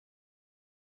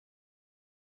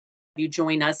you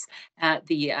join us at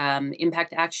the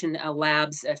Impact Action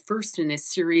Lab's first in a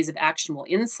series of actionable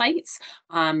insights,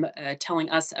 telling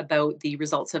us about the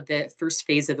results of the first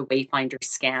phase of the Wayfinder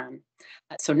scan.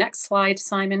 So next slide,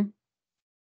 Simon.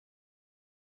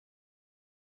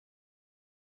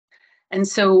 And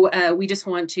so we just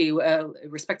want to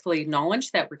respectfully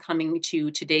acknowledge that we're coming to you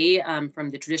today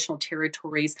from the traditional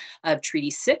territories of Treaty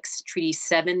 6, Treaty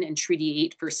 7, and Treaty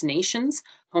 8 First Nations,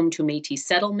 home to Métis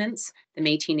settlements, the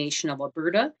Métis Nation of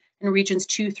Alberta, and Regions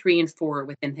 2, 3, and 4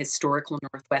 within historical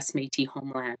Northwest Métis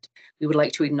homeland. We would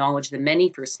like to acknowledge the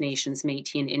many First Nations,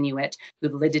 Métis, and Inuit who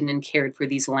have lived in and cared for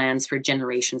these lands for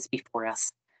generations before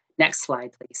us. Next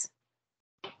slide, please.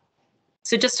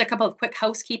 So just a couple of quick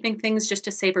housekeeping things just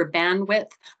to save our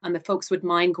bandwidth. If folks would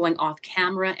mind going off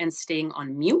camera and staying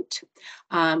on mute.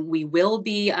 We will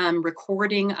be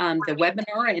recording the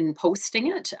webinar and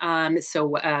posting it.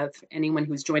 So if anyone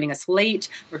who's joining us late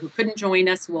or who couldn't join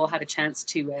us will have a chance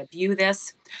to view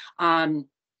this.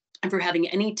 If we're having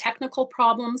any technical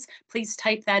problems, please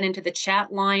type that into the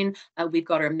chat line. We've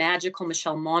got our magical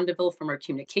Michelle Mondeville from our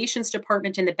communications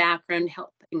department in the background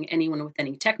helping anyone with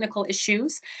any technical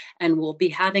issues. And we'll be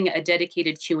having a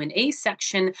dedicated Q&A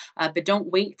section, but don't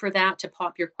wait for that to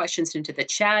pop your questions into the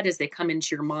chat as they come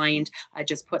into your mind.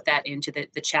 Just put that into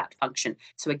the chat function.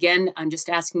 So again, I'm just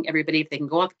asking everybody if they can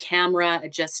go off camera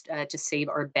just to save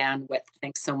our bandwidth.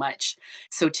 Thanks so much.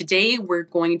 So today we're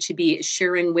going to be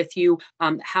sharing with you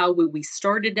how we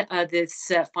started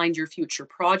this Find Your Future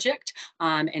project,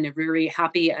 and are very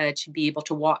happy to be able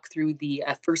to walk through the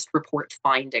first report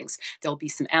findings. There'll be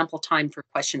some ample time for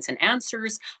questions and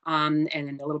answers, and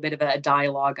a little bit of a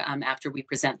dialogue after we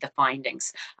present the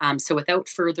findings. So without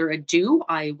further ado,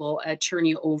 I will turn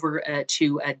you over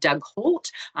to Doug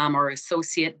Holt, our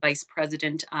Associate Vice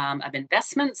President of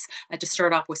Investments, to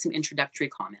start off with some introductory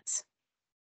comments.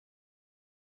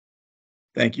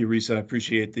 Thank you, Risa. I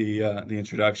appreciate the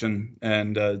introduction,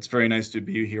 and it's very nice to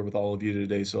be here with all of you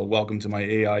today. So welcome to my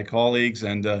AI colleagues,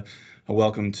 and a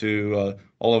welcome to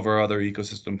all of our other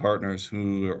ecosystem partners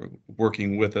who are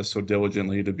working with us so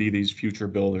diligently to be these future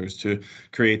builders, to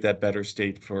create that better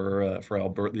state for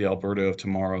Alberta, the Alberta of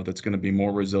tomorrow that's going to be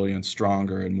more resilient,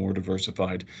 stronger, and more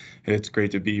diversified. It's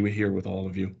great to be here with all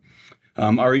of you.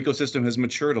 Our ecosystem has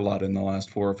matured a lot in the last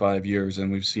 4 or 5 years,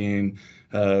 and we've seen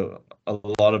a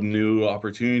lot of new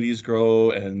opportunities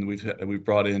grow, and we've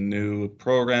brought in new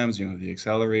programs. You know, the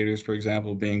accelerators, for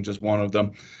example, being just one of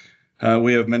them.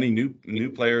 We have many new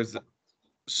players,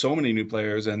 so many new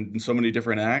players, and so many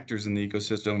different actors in the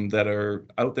ecosystem that are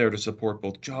out there to support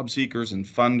both job seekers and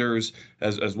funders,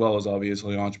 as well as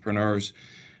obviously entrepreneurs.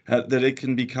 That it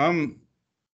can be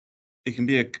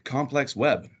a complex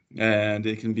web, and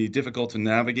it can be difficult to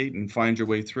navigate and find your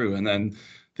way through. And then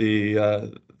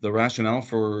the rationale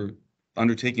for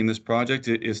undertaking this project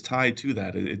is tied to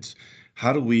that. It's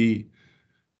how do we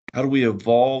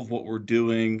evolve what we're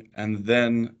doing and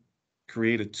then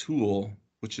create a tool,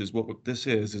 which is what this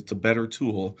is. It's a better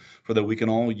tool for that we can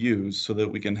all use so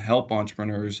that we can help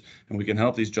entrepreneurs and we can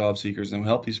help these job seekers and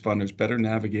help these funders better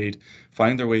navigate,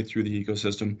 find their way through the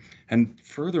ecosystem. And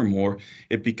furthermore,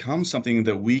 it becomes something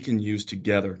that we can use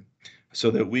together so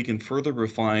that we can further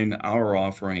refine our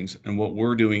offerings and what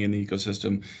we're doing in the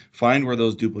ecosystem, find where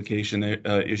those duplication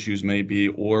issues may be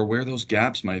or where those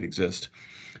gaps might exist.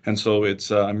 And so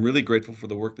I'm really grateful for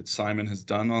the work that Simon has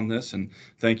done on this, and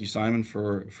thank you, Simon,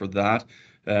 for that.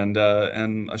 And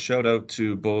a shout out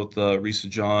to both Risa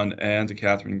John and to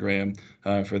Catherine Graham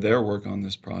for their work on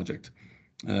this project.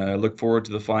 I look forward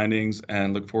to the findings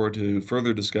and look forward to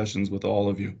further discussions with all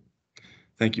of you.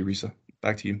 Thank you, Risa.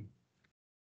 Back to you.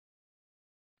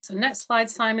 So next slide,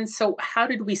 Simon. So how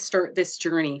did we start this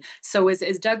journey? So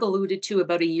as Doug alluded to,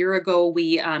 about a year ago,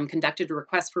 we conducted a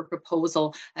request for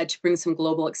proposal to bring some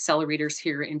global accelerators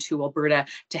here into Alberta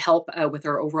to help with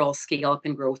our overall scale up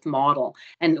and growth model.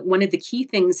 And one of the key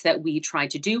things that we tried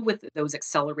to do with those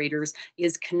accelerators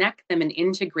is connect them and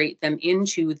integrate them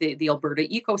into the Alberta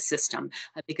ecosystem,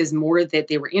 because more that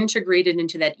they were integrated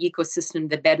into that ecosystem,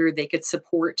 the better they could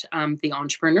support the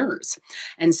entrepreneurs.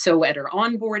 And so at our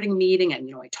onboarding meeting,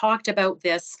 and I talked about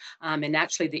this, and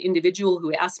actually the individual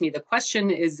who asked me the question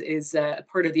is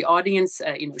part of the audience.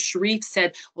 Sharif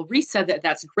said, well, Risa,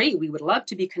 that's great. We would love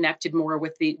to be connected more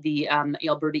with the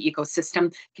Alberta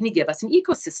ecosystem. Can you give us an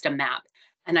ecosystem map?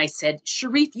 And I said,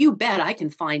 Sharif, you bet I can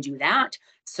find you that.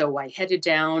 So I headed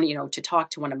down, to talk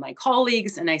to one of my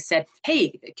colleagues, and I said,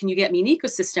 hey, can you get me an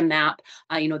ecosystem map?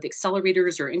 The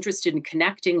accelerators are interested in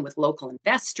connecting with local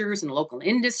investors and local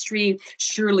industry.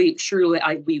 Surely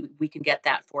we can get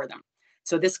that for them.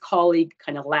 So this colleague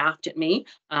kind of laughed at me,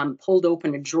 pulled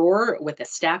open a drawer with a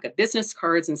stack of business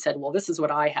cards and said, well, this is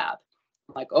what I have.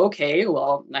 I'm like, okay,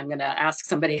 well, I'm going to ask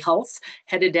somebody else.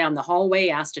 Headed down the hallway,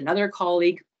 asked another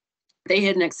colleague. They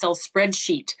had an Excel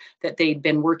spreadsheet that they'd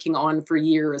been working on for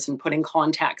years and putting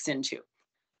contacts into.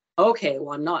 Okay,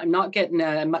 well, I'm not getting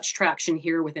much traction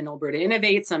here within Alberta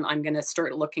Innovates. I'm going to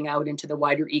start looking out into the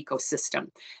wider ecosystem.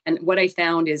 And what I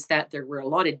found is that there were a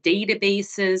lot of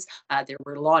databases, there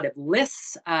were a lot of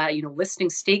lists, listing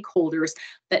stakeholders,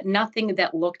 but nothing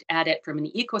that looked at it from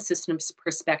an ecosystem's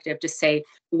perspective to say,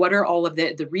 what are all of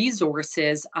the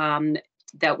resources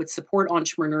that would support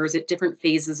entrepreneurs at different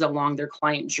phases along their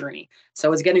client journey. So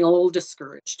I was getting a little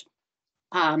discouraged.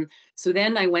 So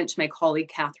then I went to my colleague,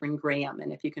 Catherine Graham,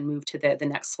 and if you can move to the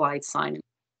next slide, Simon.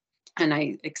 And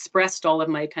I expressed all of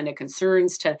my kind of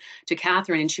concerns to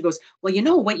Catherine, and she goes, well, you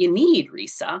know what you need,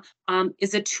 Risa,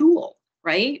 is a tool,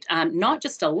 right? Not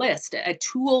just a list, a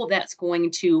tool that's going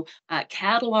to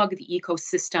catalog the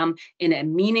ecosystem in a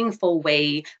meaningful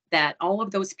way that all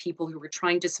of those people who are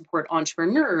trying to support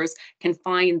entrepreneurs can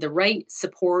find the right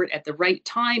support at the right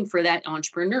time for that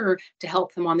entrepreneur to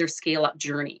help them on their scale-up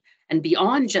journey. And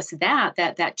beyond just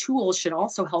that tool should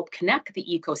also help connect the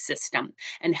ecosystem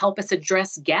and help us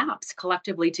address gaps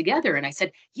collectively together. And I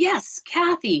said, yes,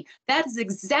 Kathy, that is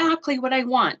exactly what I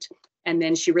want. And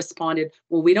then she responded,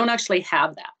 well, we don't actually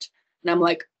have that. And I'm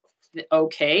like,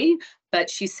 okay. But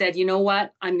she said, you know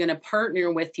what? I'm going to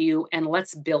partner with you and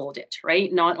let's build it,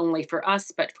 right? Not only for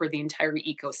us, but for the entire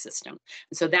ecosystem. And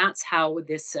so that's how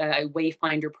this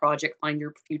Wayfinder project, Find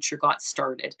Your Future, got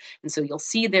started. And so you'll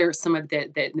see there some of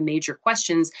the major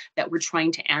questions that we're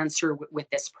trying to answer with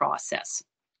this process.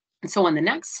 And so on the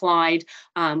next slide,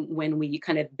 when we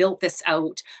kind of built this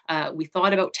out, we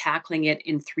thought about tackling it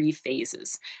in 3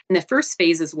 phases. And the first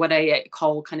phase is what I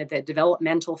call kind of the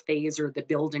developmental phase or the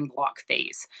building block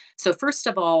phase. So first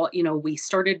of all, we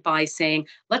started by saying,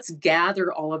 let's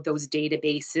gather all of those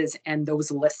databases and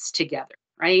those lists together.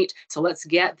 Right? So let's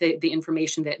get the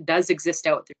information that does exist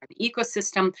out there in the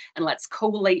ecosystem, and let's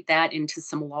collate that into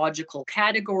some logical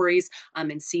categories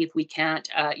and see if we can't,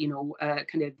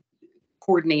 kind of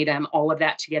coordinate all of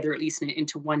that together, at least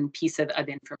into one piece of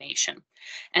information.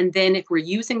 And then if we're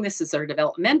using this as our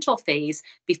developmental phase,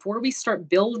 before we start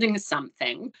building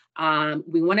something,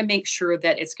 we want to make sure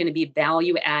that it's going to be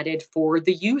value added for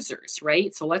the users,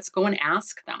 right? So let's go and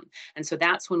ask them. And so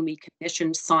that's when we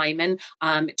commissioned Simon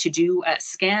to do a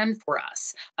scan for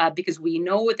us, because we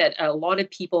know that a lot of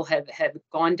people have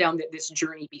gone down this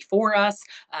journey before us,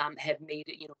 have made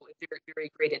very,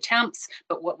 very great attempts.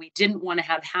 But what we didn't want to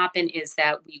have happen is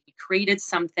that we created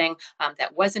something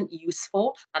that wasn't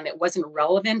useful, it wasn't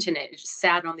relevant, and it just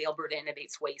sat on the Alberta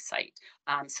Innovates website.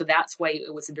 So that's why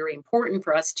it was very important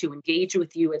for us to engage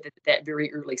with you at that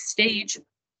very early stage.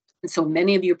 And so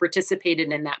many of you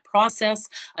participated in that process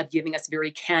of giving us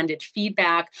very candid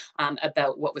feedback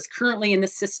about what was currently in the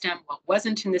system, what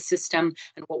wasn't in the system,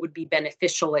 and what would be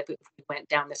beneficial if we went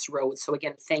down this road. So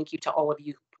again, thank you to all of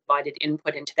you who provided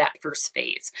input into that first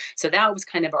phase. So that was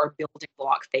kind of our building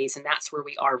block phase, and that's where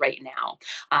we are right now.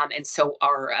 And so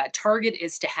our target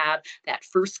is to have that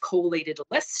first collated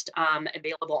list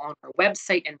available on our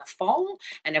website in the fall.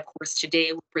 And of course,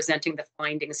 today we're presenting the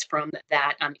findings from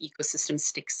that ecosystem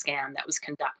stick scan that was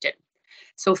conducted.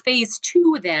 So phase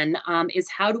 2 then is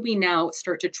how do we now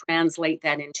start to translate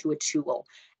that into a tool?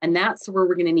 And that's where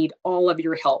we're going to need all of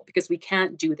your help, because we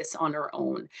can't do this on our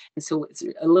own. And so it's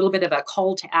a little bit of a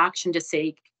call to action to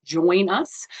say, join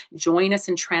us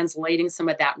in translating some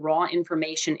of that raw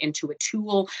information into a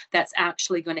tool that's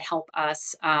actually going to help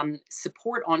us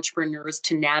support entrepreneurs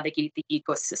to navigate the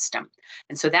ecosystem.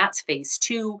 And so that's phase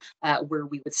 2, where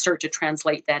we would start to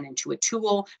translate that into a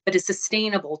tool, but a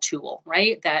sustainable tool,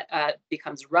 right? That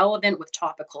becomes relevant with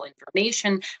topical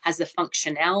information, has the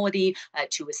functionality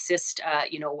to assist,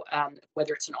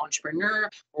 whether it's an entrepreneur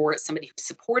or somebody who's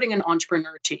supporting an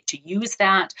entrepreneur to use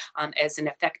that as an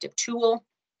effective tool.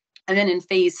 And then in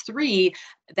phase 3,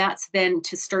 that's then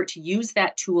to start to use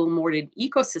that tool more in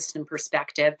ecosystem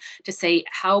perspective to say,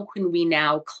 how can we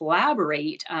now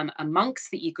collaborate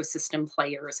amongst the ecosystem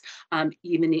players,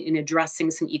 even in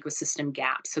addressing some ecosystem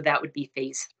gaps? So that would be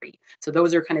phase 3. So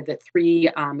those are kind of the 3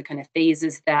 kind of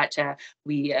phases that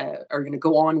we are going to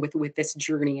go on with this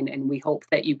journey, and we hope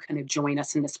that you kind of join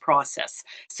us in this process.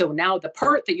 So now the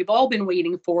part that you've all been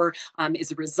waiting for is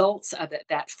the results of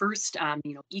that first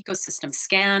ecosystem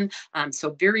scan. So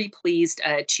very pleased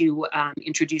to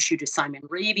introduce you to Simon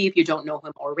Raby, if you don't know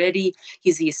him already.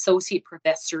 He's the Associate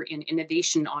Professor in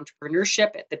Innovation and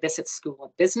Entrepreneurship at the Bissett School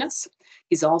of Business.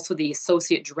 He's also the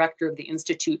Associate Director of the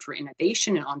Institute for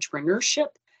Innovation and Entrepreneurship.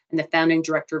 and the founding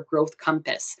director of Growth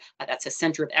Compass. That's a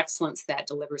center of excellence that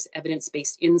delivers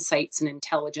evidence-based insights and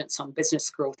intelligence on business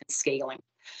growth and scaling.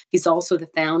 He's also the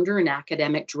founder and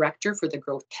academic director for the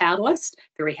Growth Catalyst.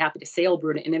 Very happy to say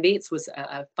Alberta Innovates was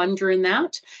a funder in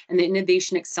that, and the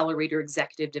Innovation Accelerator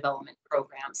Executive Development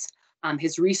Programs.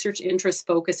 His research interests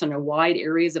focus on a wide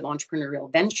areas of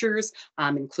entrepreneurial ventures,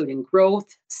 including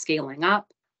growth, scaling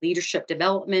up, leadership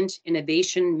development,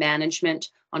 innovation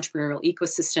management, entrepreneurial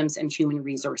ecosystems, and human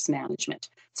resource management.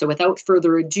 So without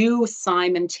further ado,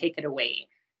 Simon, take it away.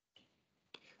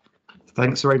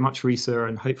 Thanks very much, Risa,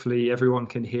 and hopefully everyone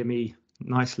can hear me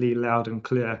nicely, loud and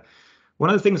clear. One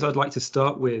of the things I'd like to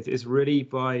start with is really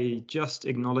by just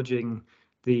acknowledging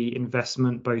the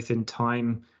investment both in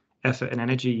time, effort and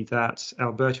energy that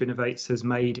Alberta Innovates has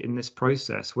made in this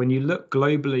process. When you look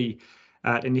globally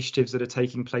at initiatives that are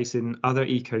taking place in other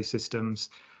ecosystems,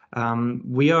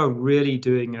 we are really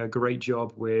doing a great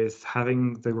job with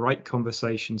having the right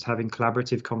conversations, having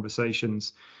collaborative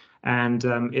conversations. And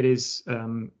it is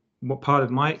what part of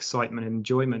my excitement and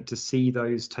enjoyment to see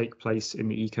those take place in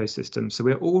the ecosystem. So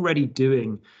we're already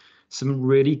doing some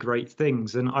really great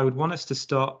things. And I would want us to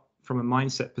start from a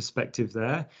mindset perspective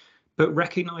there, but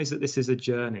recognize that this is a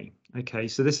journey. Okay,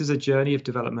 so this is a journey of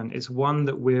development. It's one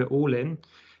that we're all in.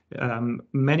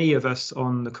 Many of us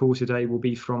on the call today will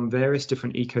be from various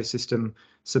different ecosystem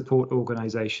support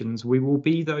organizations. We will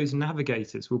be those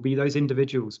navigators, we'll be those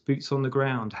individuals, boots on the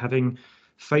ground, having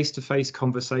face-to-face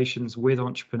conversations with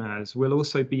entrepreneurs. We'll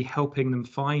also be helping them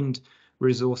find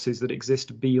resources that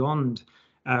exist beyond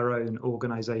our own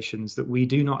organizations that we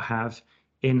do not have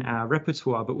in our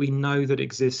repertoire, but we know that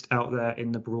exist out there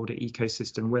in the broader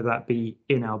ecosystem, whether that be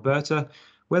in Alberta,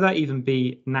 whether that even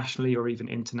be nationally or even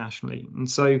internationally. And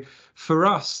so for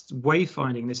us,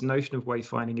 wayfinding, this notion of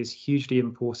wayfinding is hugely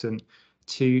important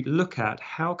to look at.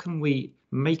 How can we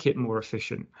make it more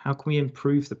efficient? How can we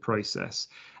improve the process?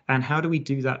 And how do we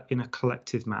do that in a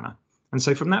collective manner? And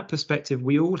so from that perspective,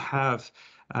 we all have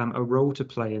a role to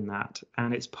play in that.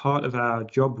 And it's part of our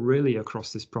job really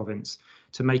across this province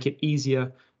to make it easier,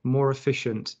 more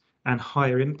efficient, and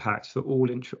higher impact for all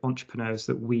entrepreneurs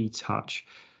that we touch.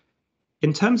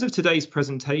 In terms of today's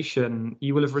presentation,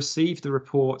 you will have received the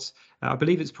report. I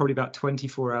believe it's probably about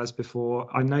 24 hours before.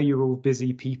 I know you're all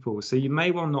busy people, so you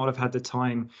may well not have had the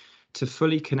time to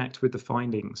fully connect with the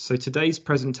findings. So today's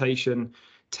presentation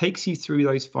takes you through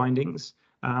those findings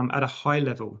at a high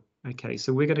level. Okay,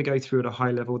 so we're going to go through at a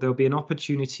high level. There'll be an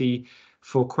opportunity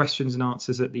for questions and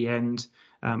answers at the end,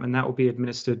 and that will be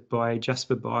administered by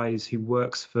Jasper Buys, who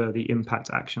works for the Impact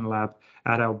Action Lab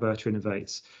at Alberta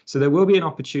Innovates. So there will be an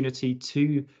opportunity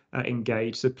to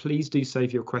engage, so please do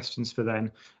save your questions for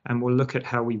then, and we'll look at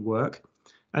how we work.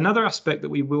 Another aspect that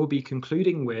we will be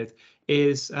concluding with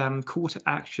is call to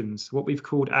actions, what we've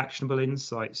called actionable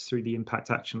insights through the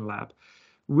Impact Action Lab.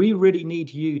 We really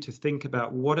need you to think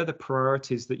about what are the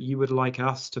priorities that you would like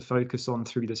us to focus on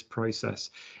through this process.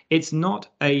 It's not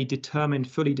a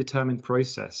fully determined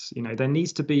process. You know, there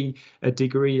needs to be a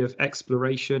degree of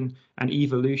exploration and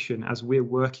evolution as we're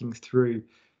working through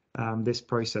this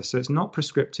process. So it's not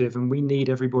prescriptive, and we need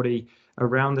everybody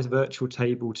around this virtual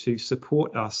table to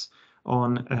support us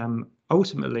on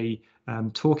ultimately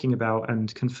talking about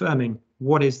and confirming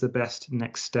what is the best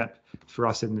next step for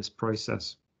us in this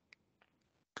process.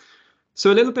 So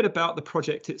a little bit about the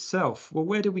project itself. Well,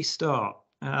 where did we start?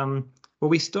 Well,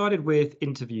 we started with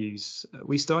interviews.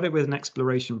 We started with an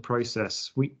exploration process.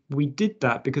 We did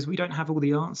that because we don't have all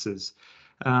the answers.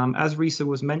 As Risa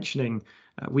was mentioning,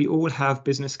 we all have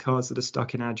business cards that are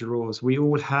stuck in our drawers. We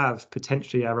all have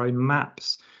potentially our own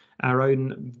maps,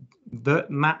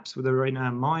 maps with our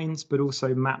own minds, but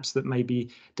also maps that may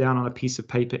be down on a piece of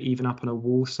paper, even up on a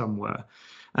wall somewhere.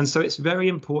 And so it's very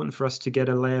important for us to get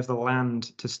a lay of the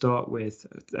land to start with.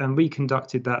 And we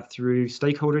conducted that through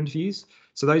stakeholder interviews.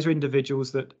 So those are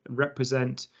individuals that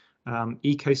represent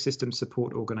ecosystem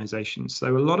support organizations.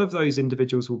 So a lot of those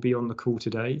individuals will be on the call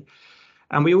today.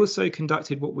 And we also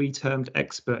conducted what we termed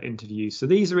expert interviews. So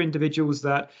these are individuals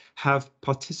that have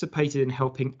participated in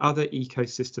helping other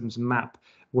ecosystems map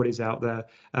what is out there,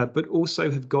 but also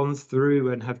have gone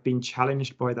through and have been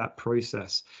challenged by that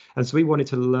process. And so we wanted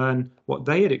to learn what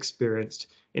they had experienced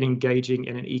in engaging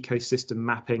in an ecosystem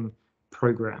mapping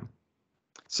program.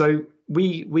 So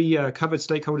we covered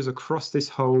stakeholders across this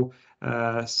whole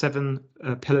 7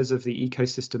 pillars of the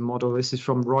ecosystem model. This is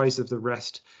from Rise of the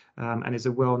Rest and is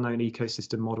a well-known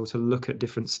ecosystem model to look at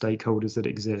different stakeholders that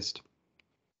exist.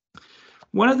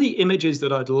 One of the images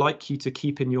that I'd like you to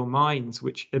keep in your minds,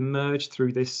 which emerged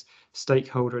through this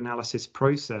stakeholder analysis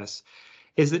process,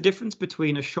 is the difference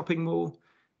between a shopping mall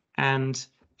and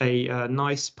a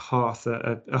nice path,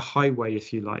 a highway,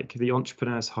 if you like, the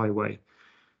entrepreneur's highway.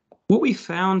 What we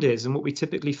found is, and what we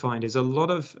typically find is, a lot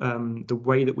of the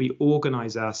way that we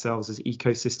organize ourselves as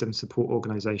ecosystem support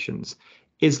organizations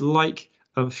is like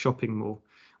a shopping mall.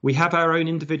 We have our own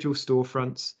individual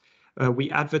storefronts.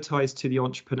 We advertise to the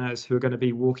entrepreneurs who are going to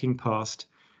be walking past.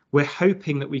 We're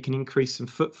hoping that we can increase some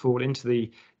footfall into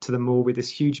the mall with this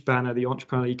huge banner, the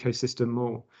Entrepreneurial Ecosystem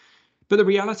Mall. But the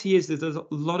reality is that there's a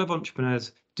lot of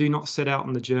entrepreneurs do not set out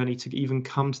on the journey to even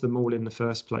come to the mall in the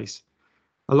first place.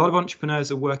 A lot of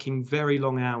entrepreneurs are working very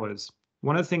long hours.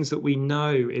 One of the things that we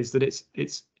know is that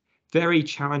it's very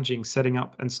challenging setting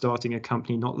up and starting a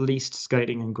company, not least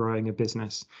scaling and growing a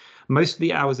business. Most of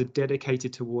the hours are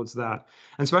dedicated towards that.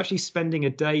 And so actually spending a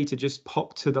day to just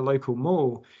pop to the local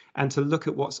mall and to look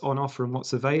at what's on offer and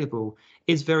what's available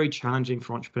is very challenging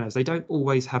for entrepreneurs. They don't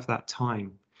always have that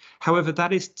time. However,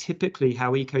 that is typically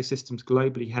how ecosystems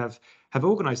globally have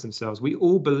organized themselves. We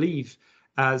all believe,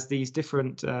 as these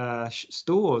different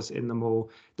stores in the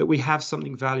mall, that we have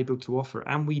something valuable to offer,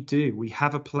 and we do. We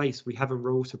have a place, we have a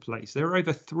role to play. There are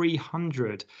over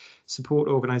 300 support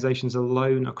organizations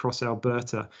alone across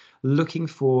Alberta looking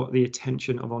for the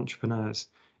attention of entrepreneurs.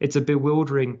 It's a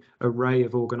bewildering array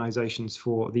of organizations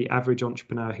for the average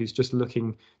entrepreneur who's just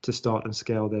looking to start and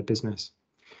scale their business.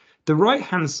 The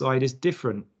right-hand side is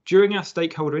different. During our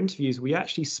stakeholder interviews, we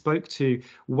actually spoke to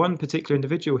one particular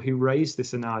individual who raised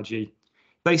this analogy.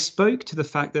 They spoke to the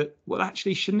fact that, well,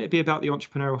 actually, shouldn't it be about the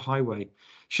entrepreneurial highway?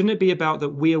 Shouldn't it be about that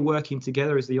we are working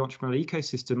together as the entrepreneurial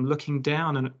ecosystem, looking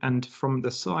down and from the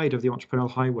side of the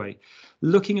entrepreneurial highway,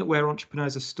 looking at where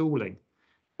entrepreneurs are stalling,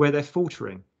 where they're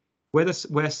faltering,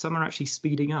 where some are actually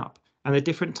speeding up, and the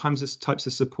different types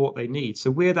of support they need. So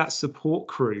we're that support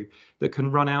crew that can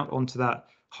run out onto that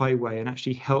highway and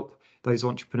actually help those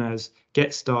entrepreneurs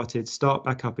get started, start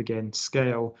back up again,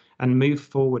 scale, and move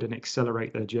forward and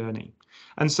accelerate their journey.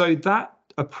 And so that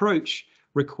approach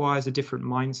requires a different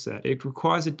mindset. It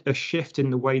requires a shift in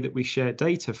the way that we share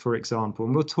data, for example,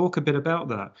 and we'll talk a bit about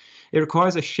that. It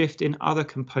requires a shift in other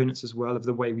components as well of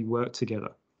the way we work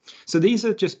together. So these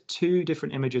are just two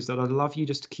different images that I'd love you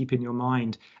just to keep in your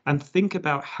mind and think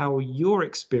about how your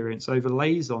experience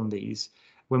overlays on these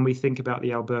when we think about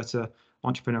the Alberta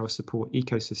entrepreneurial support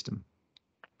ecosystem.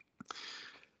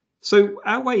 So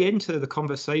our way into the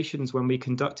conversations when we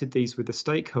conducted these with the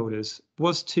stakeholders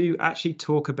was to actually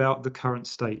talk about the current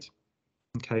state.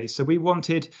 Okay, so we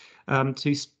wanted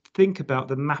to think about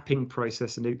the mapping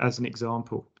process as an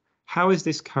example. How is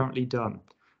this currently done?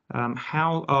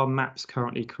 How are maps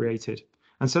currently created?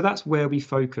 And so that's where we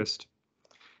focused.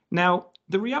 Now,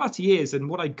 the reality is, and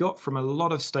what I got from a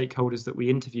lot of stakeholders that we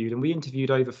interviewed, and we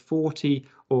interviewed over 40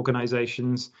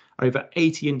 organizations, over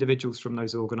 80 individuals from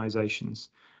those organizations,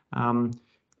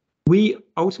 we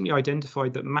ultimately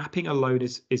identified that mapping alone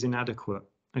is inadequate.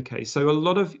 Okay, so a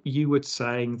lot of you were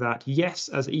saying that, yes,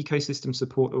 as ecosystem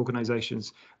support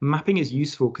organizations, mapping is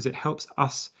useful because it helps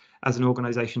us as an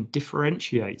organization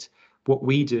differentiate what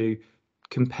we do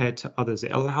compared to others.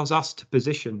 It allows us to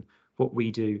position what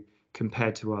we do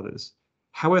compared to others.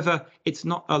 However, it's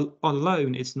not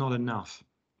alone, it's not enough.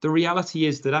 The reality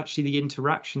is that actually the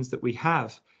interactions that we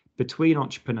have between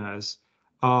entrepreneurs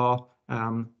are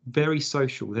very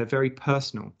social, they're very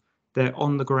personal, they're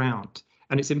on the ground.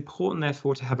 And it's important,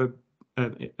 therefore, to have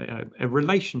a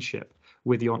relationship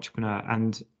with the entrepreneur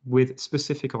and with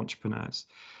specific entrepreneurs.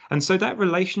 And so that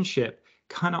relationship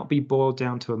cannot be boiled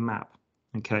down to a map.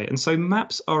 Okay, and so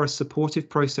maps are a supportive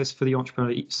process for the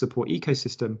entrepreneurial support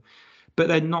ecosystem, but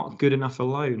they're not good enough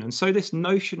alone. And so this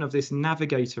notion of this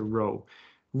navigator role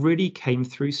really came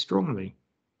through strongly.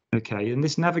 Okay, and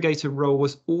this navigator role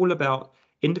was all about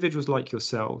individuals like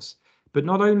yourselves, but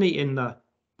not only in the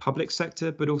public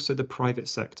sector, but also the private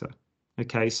sector.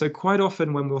 Okay, so quite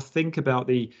often when we'll think about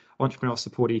the entrepreneurial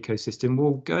support ecosystem,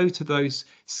 we'll go to those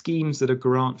schemes that are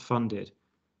grant funded,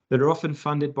 that are often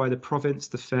funded by the province,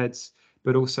 the feds,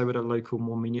 but also at a local,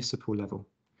 more municipal level.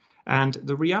 And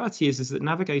the reality is that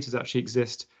navigators actually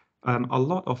exist a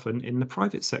lot often in the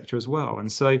private sector as well.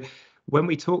 And so when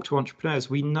we talk to entrepreneurs,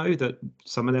 we know that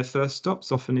some of their first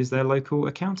stops often is their local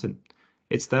accountant.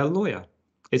 It's their lawyer.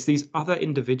 It's these other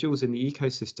individuals in the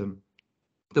ecosystem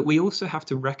that we also have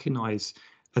to recognize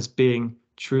as being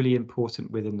truly important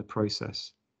within the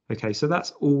process. Okay, so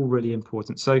that's all really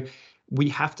important. So we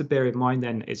have to bear in mind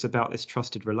then it's about this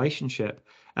trusted relationship,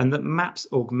 and that maps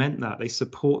augment that, they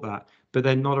support that, but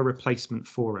they're not a replacement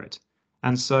for it.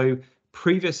 And so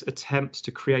previous attempts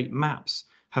to create maps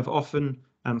have often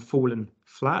fallen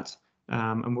flat,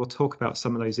 and we'll talk about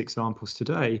some of those examples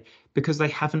today, because they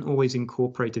haven't always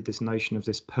incorporated this notion of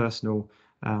this personal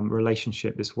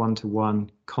relationship, this one-to-one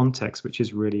context, which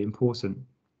is really important.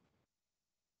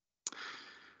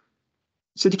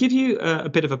 So to give you a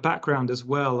bit of a background as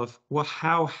well of, well,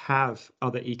 how have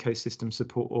other ecosystem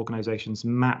support organizations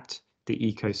mapped the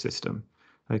ecosystem?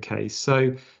 Okay,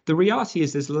 so the reality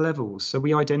is there's levels. So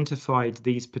we identified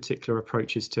these particular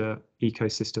approaches to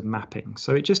ecosystem mapping.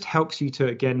 So it just helps you to,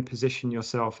 again, position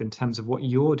yourself in terms of what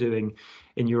you're doing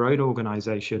in your own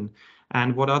organization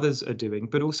and what others are doing,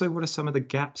 but also what are some of the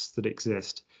gaps that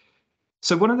exist.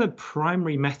 So one of the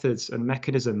primary methods and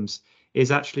mechanisms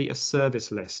is actually a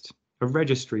service list, a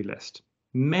registry list.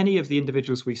 Many of the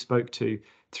individuals we spoke to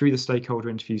through the stakeholder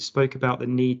interviews spoke about the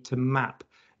need to map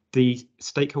the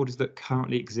stakeholders that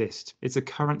currently exist. It's a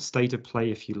current state of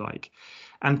play, if you like,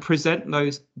 and present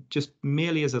those just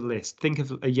merely as a list. Think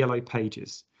of a yellow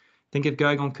pages. Think of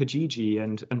going on Kijiji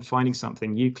and finding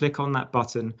something. You click on that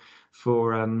button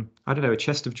for, I don't know, a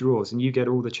chest of drawers, and you get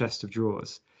all the chest of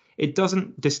drawers. It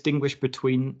doesn't distinguish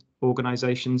between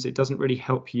organizations. It doesn't really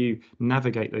help you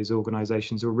navigate those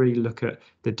organizations or really look at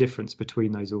the difference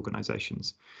between those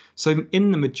organizations. So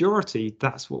in the majority,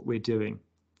 that's what we're doing.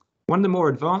 One of the more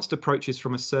advanced approaches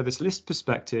from a service list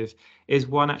perspective is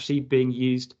one actually being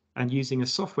used and using a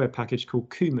software package called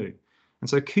Kumu. And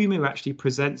so Kumu actually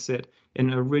presents it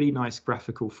in a really nice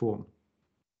graphical form.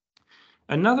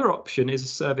 Another option is a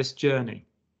service journey.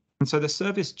 And so the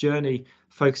service journey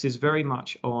focuses very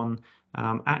much on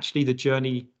actually the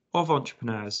journey of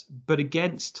entrepreneurs, but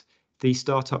against the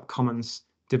Startup Commons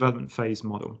development phase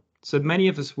model. So many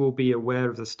of us will be aware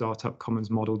of the Startup Commons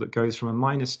model that goes from a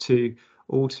 -2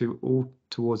 all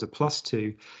towards a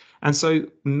 +2. And so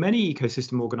many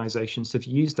ecosystem organizations have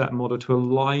used that model to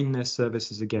align their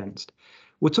services against.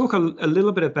 We'll talk a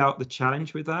little bit about the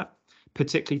challenge with that,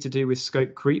 particularly to do with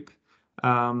scope creep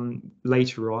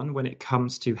later on when it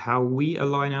comes to how we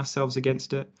align ourselves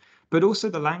against it, but also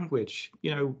the language.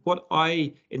 You know, what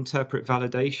I interpret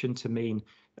validation to mean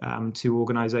to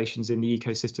organizations in the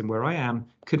ecosystem where I am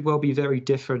could well be very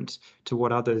different to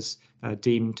what others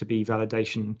deem to be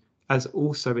validation, as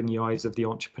also in the eyes of the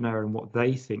entrepreneur and what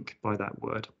they think by that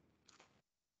word.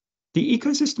 The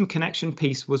ecosystem connection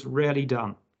piece was rarely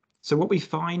done. So what we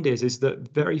find is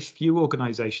that very few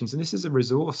organizations, and this is a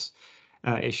resource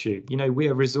issue. You know, we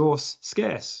are resource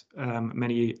scarce,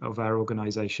 many of our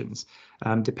organizations,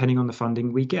 depending on the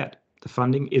funding we get. The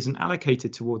funding isn't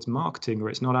allocated towards marketing, or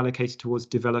it's not allocated towards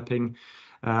developing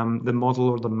the model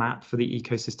or the map for the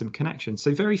ecosystem connection.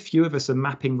 So very few of us are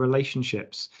mapping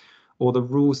relationships or the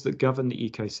rules that govern the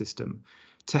ecosystem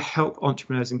to help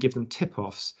entrepreneurs and give them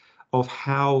tip-offs of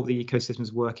how the ecosystem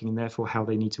is working and therefore how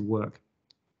they need to work.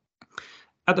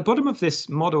 At the bottom of this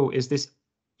model is this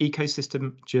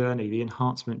ecosystem journey, the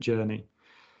enhancement journey.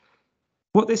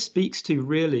 What this speaks to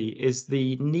really is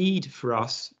the need for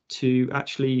us to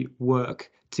actually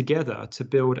work together to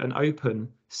build an open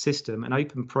system, an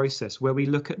open process where we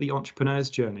look at the entrepreneur's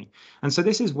journey. And so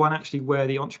this is one actually where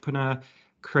the entrepreneur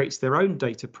creates their own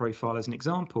data profile as an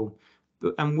example,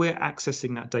 and we're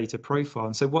accessing that data profile.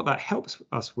 And so what that helps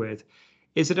us with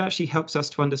is it actually helps us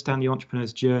to understand the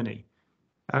entrepreneur's journey,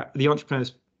 the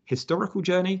entrepreneur's historical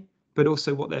journey, but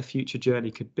also what their future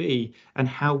journey could be and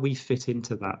how we fit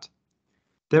into that.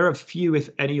 There are few, if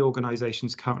any,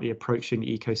 organizations currently approaching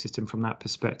the ecosystem from that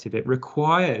perspective. It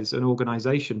requires an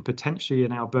organization, potentially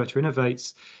in Alberta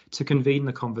Innovates, to convene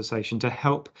the conversation, to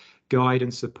help guide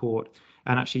and support,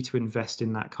 and actually to invest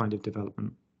in that kind of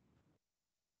development.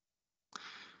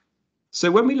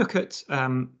 So when we look at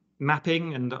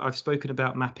mapping, and I've spoken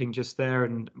about mapping just there,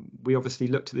 and we obviously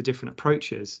looked at the different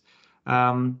approaches,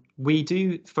 we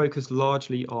do focus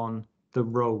largely on the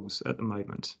roles at the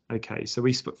moment. Okay, so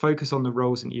we focus on the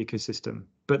roles in the ecosystem,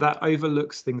 but that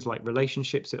overlooks things like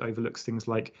relationships, it overlooks things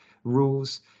like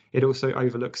rules, it also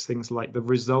overlooks things like the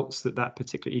results that that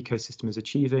particular ecosystem is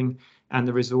achieving and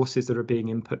the resources that are being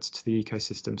input to the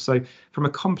ecosystem. So from a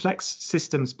complex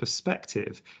systems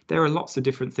perspective, there are lots of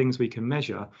different things we can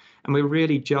measure, and we're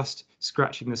really just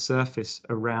scratching the surface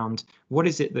around what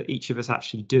is it that each of us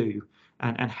actually do,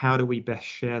 and how do we best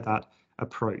share that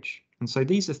approach. And so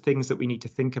these are things that we need to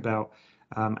think about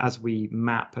as we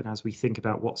map and as we think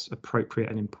about what's appropriate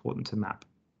and important to map.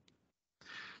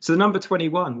 So the number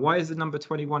 21, why is the number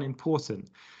 21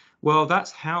 important? Well,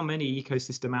 that's how many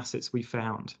ecosystem assets we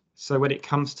found. So when it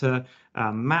comes to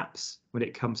maps, when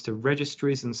it comes to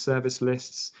registries and service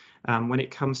lists, when it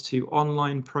comes to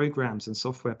online programs and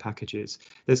software packages,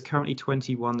 there's currently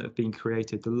 21 that have been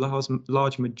created. The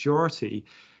large majority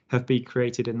have been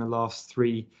created in the last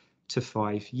 3 to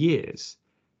 5 years.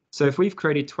 So if we've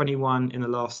created 21 in the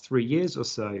last 3 years or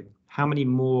so, how many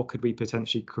more could we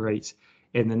potentially create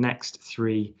in the next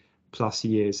 3 plus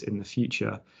years in the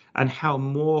future? And how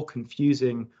more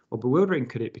confusing or bewildering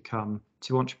could it become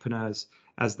to entrepreneurs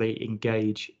as they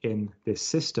engage in this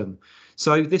system?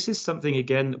 So this is something,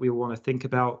 again, that we want to think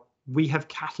about. We have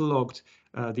catalogued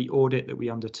the audit that we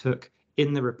undertook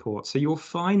in the report. So you'll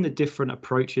find the different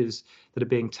approaches that are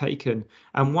being taken.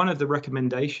 And one of the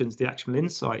recommendations, the actual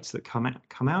insights that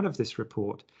come out of this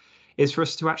report, is for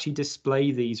us to actually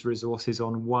display these resources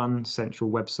on one central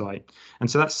website.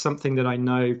 And so that's something that I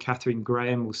know Catherine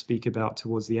Graham will speak about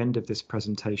towards the end of this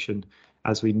presentation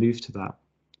as we move to that.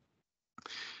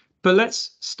 But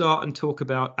let's start and talk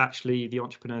about actually the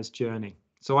entrepreneur's journey.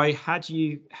 So I had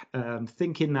you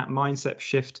think in that mindset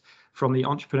shift from the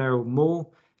entrepreneurial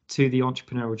mall to the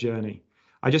entrepreneurial journey.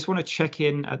 I just want to check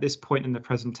in at this point in the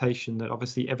presentation that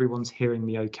obviously everyone's hearing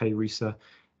me okay, Risa,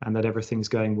 and that everything's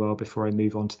going well before I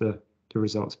move on to the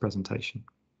results presentation.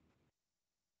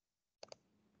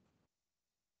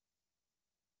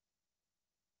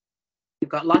 We've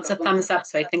got lots of thumbs up,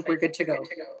 so I think we're good to go.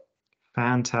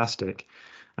 Fantastic.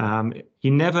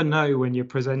 You never know when you're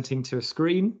presenting to a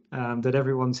screen that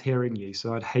everyone's hearing you,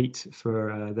 so I'd hate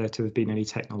for there to have been any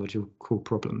technological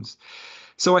problems.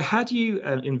 So I had you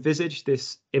envisage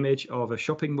this image of a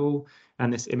shopping mall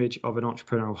and this image of an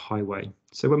entrepreneurial highway.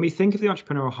 So when we think of the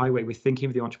entrepreneurial highway, we're thinking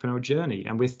of the entrepreneurial journey,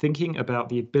 and we're thinking about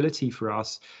the ability for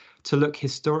us to look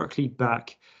historically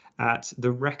back at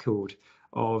the record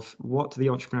of what the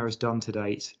entrepreneur has done to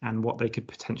date and what they could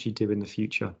potentially do in the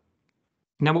future.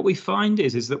 Now, what we find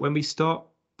is that when we start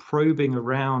probing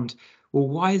around, well,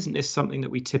 why isn't this something that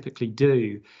we typically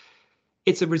do?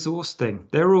 It's a resource thing.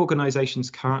 There are organizations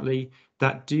currently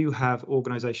that do have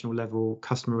organizational level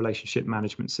customer relationship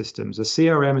management systems. A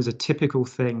CRM is a typical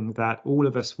thing that all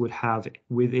of us would have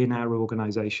within our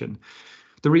organization.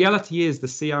 The reality is the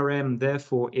CRM,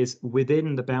 therefore, is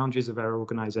within the boundaries of our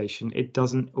organization. It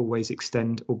doesn't always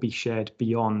extend or be shared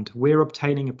beyond. We're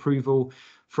obtaining approval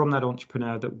from that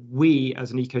entrepreneur that we,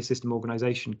 as an ecosystem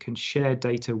organization, can share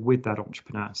data with that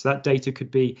entrepreneur. So that data could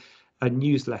be a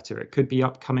newsletter, it could be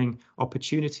upcoming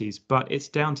opportunities, but it's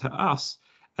down to us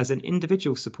as an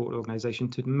individual support organization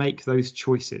to make those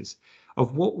choices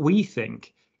of what we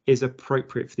think is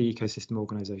appropriate for the ecosystem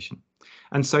organization.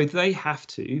 And so they have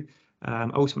to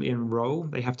ultimately enroll,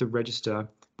 they have to register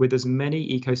with as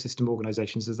many ecosystem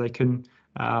organizations as they can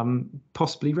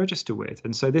possibly register with.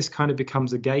 And so this kind of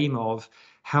becomes a game of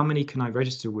how many can I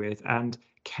register with, and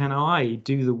can I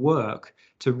do the work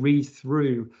to read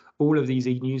through all of these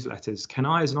e-newsletters? Can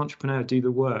I, as an entrepreneur, do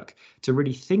the work to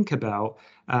really think about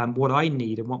what I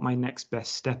need and what my next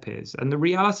best step is? And the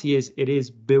reality is, it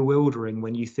is bewildering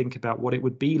when you think about what it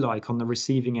would be like on the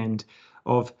receiving end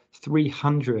of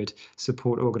 300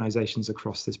 support organizations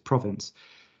across this province.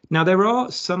 Now, there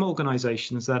are some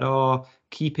organizations that are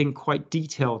keeping quite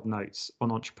detailed notes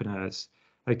on entrepreneurs.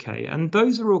 Okay, and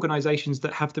those are organizations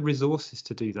that have the resources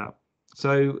to do that.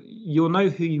 So you'll know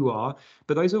who you are,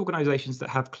 but those organizations that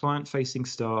have client-facing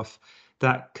staff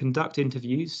that conduct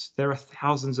interviews, there are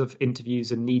thousands of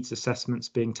interviews and needs assessments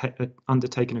being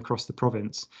undertaken across the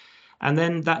province. And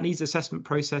then that needs assessment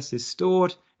process is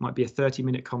stored, might be a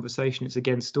 30-minute conversation. It's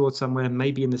again stored somewhere,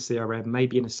 maybe in the CRM,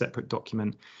 maybe in a separate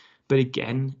document. But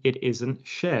again, it isn't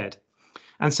shared.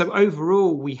 And so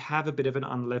overall, we have a bit of an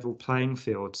unlevel playing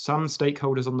field. Some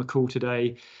stakeholders on the call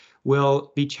today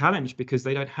will be challenged because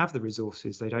they don't have the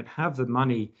resources, they don't have the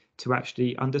money to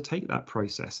actually undertake that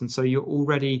process. And so you're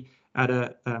already at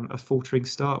a faltering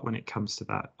start when it comes to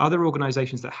that. Other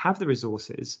organizations that have the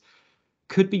resources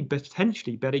could be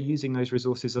potentially better using those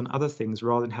resources on other things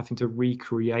rather than having to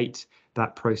recreate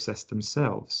that process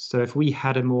themselves. So if we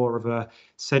had a more of a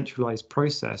centralized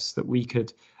process that we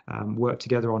could work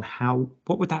together on,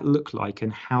 what would that look like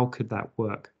and how could that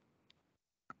work?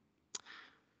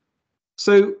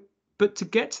 So, but to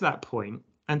get to that point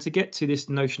and to get to this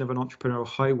notion of an entrepreneurial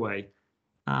highway,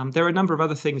 there are a number of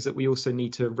other things that we also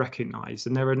need to recognize,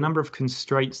 and there are a number of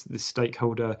constraints that the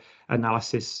stakeholder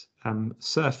analysis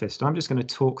surfaced. I'm just going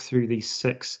to talk through these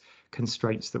 6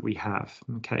 constraints that we have.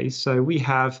 Okay, so we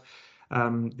have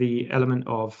the element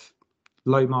of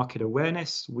low market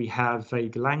awareness, we have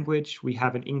vague language, we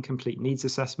have an incomplete needs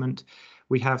assessment,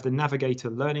 we have the navigator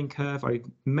learning curve. I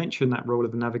mentioned that role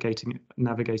of the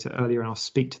navigator earlier, and I'll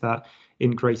speak to that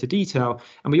in greater detail.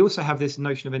 And we also have this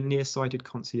notion of a nearsighted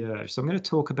concierge. So I'm going to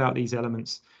talk about these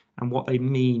elements and what they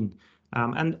mean.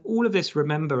 And all of this,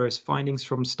 remember, is findings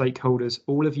from stakeholders,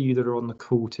 all of you that are on the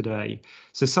call today.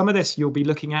 So some of this you'll be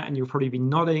looking at and you'll probably be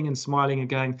nodding and smiling and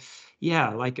going, yeah,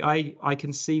 like I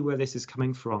can see where this is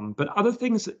coming from. But other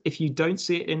things, if you don't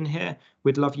see it in here,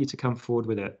 we'd love you to come forward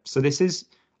with it. So this is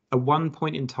a one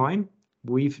point in time.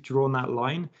 We've drawn that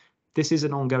line. this is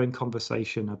an ongoing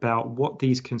conversation about what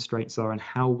these constraints are and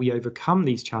how we overcome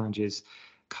these challenges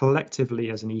collectively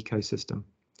as an ecosystem.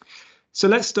 So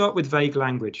let's start with vague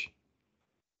language.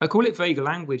 I call it vague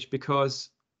language because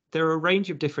there are a range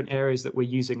of different areas that we're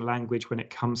using language when it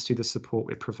comes to the support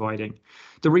we're providing.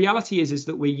 The reality is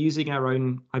that we're using our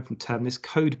own, I've termed this,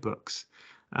 code books.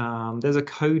 There's a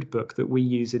code book that we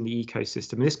use in the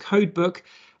ecosystem. This code book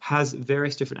has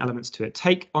various different elements to it.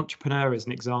 Take entrepreneur as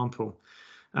an example.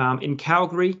 In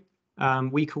Calgary,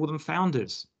 we call them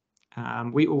founders.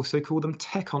 We also call them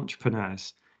tech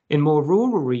entrepreneurs. In more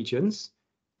rural regions,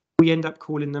 we end up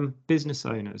calling them business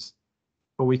owners,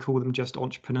 or we call them just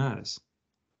entrepreneurs.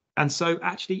 And so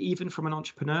actually, even from an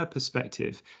entrepreneur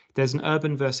perspective, there's an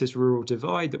urban versus rural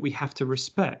divide that we have to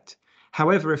respect.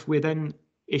 However, if we're then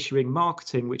issuing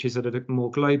marketing, which is at a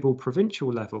more global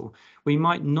provincial level, we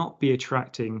might not be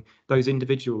attracting those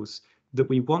individuals that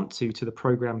we want to the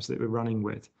programs that we're running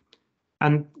with.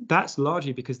 And that's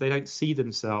largely because they don't see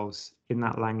themselves in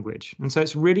that language. And so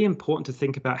it's really important to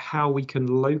think about how we can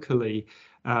locally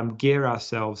gear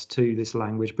ourselves to this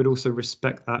language, but also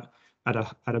respect that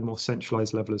at a more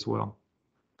centralized level as well.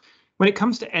 When it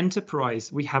comes to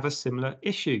enterprise, we have a similar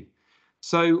issue.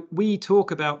 So we talk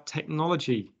about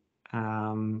technology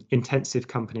intensive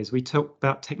companies. We talk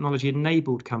about technology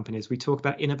enabled companies. We talk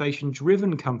about innovation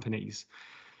driven companies.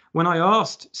 When I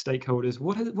asked stakeholders,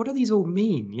 what do these all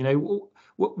mean? You know,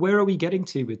 where are we getting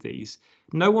to with these?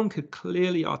 No one could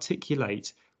clearly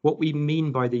articulate what we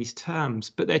mean by these terms,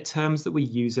 but they're terms that we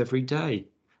use every day.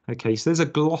 Okay, so there's a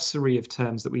glossary of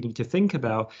terms that we need to think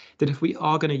about, that if we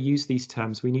are going to use these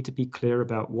terms, we need to be clear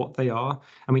about what they are,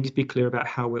 and we need to be clear about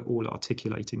how we're all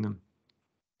articulating them.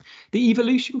 The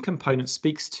evolution component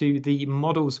speaks to the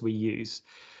models we use.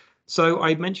 So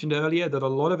I mentioned earlier that a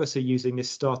lot of us are using this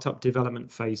startup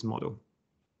development phase model.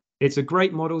 It's a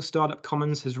great model. Startup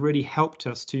Commons has really helped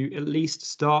us to at least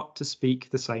start to speak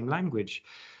the same language.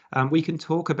 We can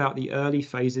talk about the early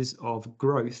phases of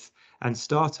growth and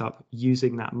startup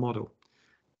using that model.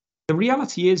 The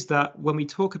reality is that when we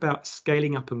talk about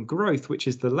scaling up and growth, which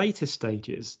is the later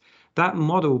stages, that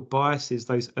model biases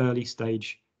those early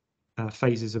stage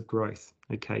phases of growth.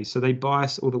 Okay, so they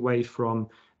bias all the way from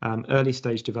early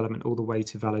stage development all the way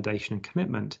to validation and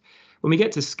commitment. When we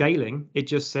get to scaling, it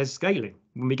just says scaling.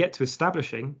 When we get to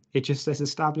establishing, it just says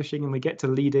establishing, and we get to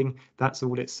leading, that's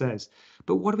all it says.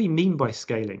 But what do we mean by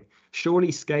scaling?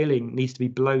 Surely scaling needs to be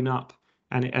blown up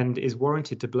and is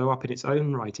warranted to blow up in its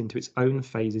own right into its own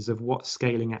phases of what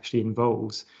scaling actually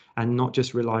involves, and not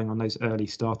just relying on those early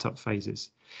startup phases.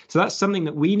 So that's something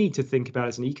that we need to think about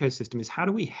as an ecosystem, is how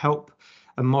do we help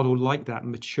a model like that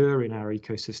mature in our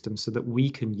ecosystem so that we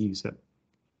can use it?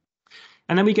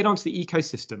 And then we get onto the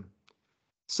ecosystem.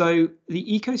 So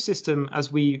the ecosystem, as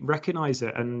we recognize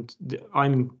it, and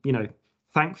I'm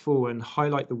thankful and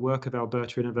highlight the work of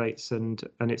Alberta Innovates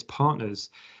and its partners,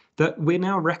 that we're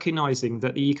now recognizing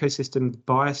that the ecosystem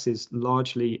biases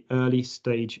largely early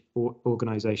stage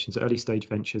organizations, early stage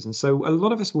ventures. And so a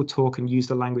lot of us will talk and use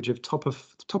the language of top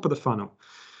of the funnel.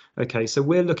 Okay, so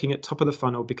we're looking at top of the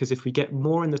funnel because if we get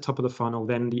more in the top of the funnel,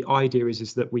 then the idea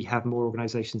is that we have more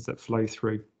organizations that flow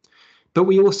through. But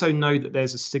we also know that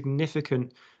there's a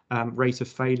significant rate of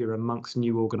failure amongst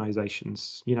new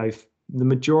organizations. You know, the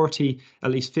majority,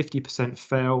 at least 50%,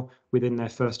 fail within their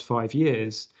first 5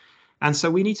 years. And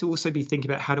so we need to also be thinking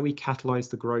about how do we catalyze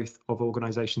the growth of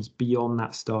organizations beyond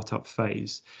that startup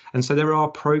phase. And so there are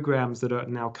programs that are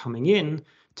now coming in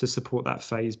to support that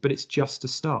phase, but it's just a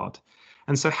start.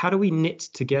 And so how do we knit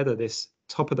together this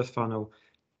top of the funnel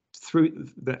through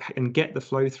and get the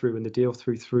flow through and the deal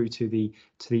through to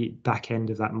the back end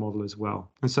of that model as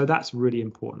well? And so that's really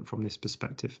important from this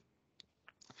perspective.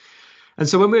 And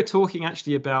so when we're talking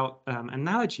actually about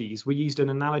analogies, we used an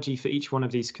analogy for each one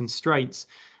of these constraints.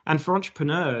 And for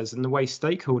entrepreneurs, and the way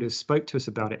stakeholders spoke to us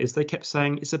about it, is they kept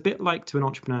saying it's a bit like to an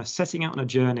entrepreneur setting out on a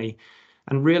journey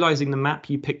and realizing the map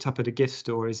you picked up at a gift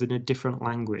store is in a different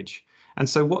language. And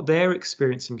so what they're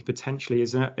experiencing potentially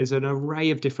is an array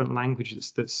of different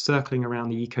languages that's circling around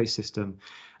the ecosystem.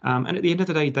 And at the end of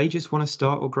the day, they just want to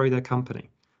start or grow their company.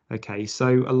 Okay,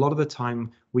 so a lot of the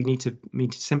time we need to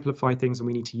simplify things, and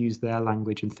we need to use their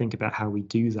language and think about how we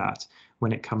do that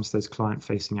when it comes to those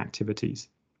client-facing activities.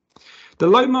 The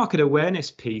low market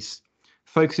awareness piece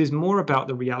focuses more about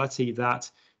the reality that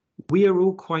we are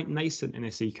all quite nascent in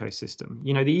this ecosystem.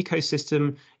 You know, the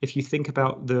ecosystem, if you think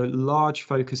about the large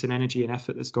focus and energy and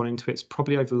effort that's gone into it, it's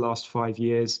probably over the last 5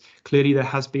 years. Clearly, there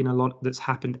has been a lot that's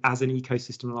happened as an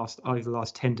ecosystem over the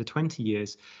last 10 to 20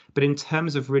 years. But in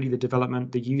terms of really the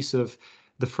development, the use of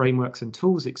the frameworks and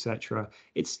tools, etc.,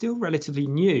 it's still relatively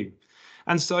new.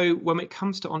 And so when it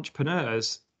comes to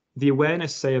entrepreneurs, the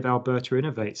awareness, say, of Alberta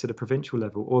Innovates at a provincial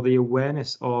level, or the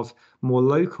awareness of more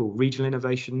local regional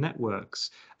innovation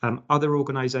networks, other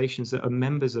organisations that are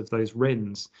members of those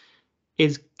RINs,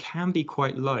 can be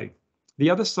quite low. The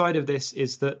other side of this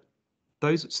is that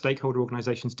those stakeholder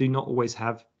organisations you do not always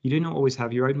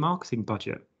have your own marketing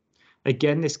budget.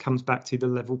 Again, this comes back to the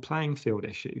level playing field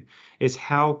issue, is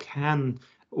how can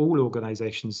all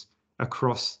organisations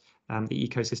across the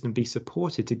ecosystem be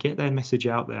supported to get their message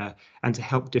out there and to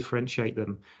help differentiate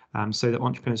them, so that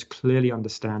entrepreneurs clearly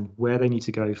understand where they need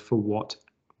to go for what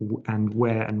and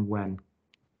where and when.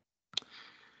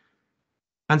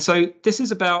 And so this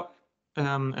is about,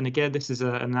 and again, this is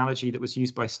an analogy that was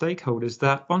used by stakeholders,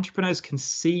 that entrepreneurs can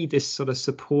see this sort of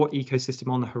support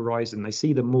ecosystem on the horizon. They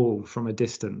see them all from a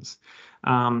distance.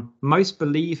 Most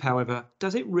believe, however,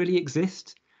 does it really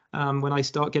exist? When I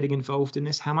start getting involved in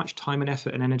this, how much time and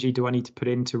effort and energy do I need to put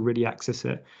in to really access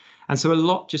it? And so a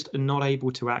lot just are not able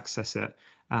to access it,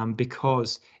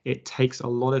 because it takes a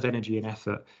lot of energy and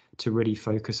effort to really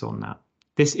focus on that.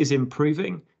 This is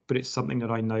improving, but it's something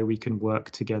that I know we can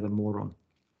work together more on.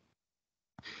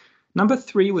 Number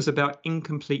 3 was about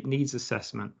incomplete needs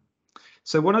assessment.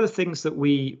 So one of the things that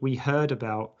we heard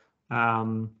about,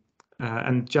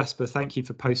 and Jasper, thank you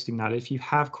for posting that. If you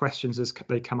have questions as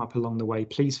they come up along the way,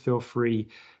 please feel free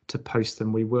to post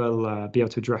them. We will be able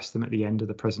to address them at the end of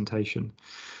the presentation.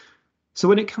 So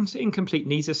when it comes to incomplete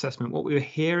needs assessment, what we were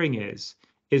hearing is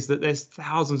that there's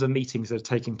thousands of meetings that are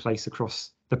taking place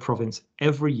across the province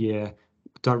every year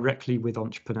directly with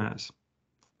entrepreneurs.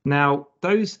 Now,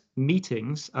 those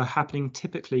meetings are happening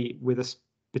typically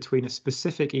between a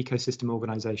specific ecosystem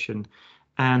organization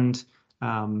and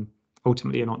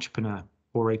ultimately an entrepreneur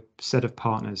or a set of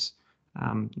partners.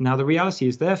 Now, the reality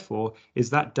is, therefore, is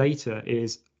that data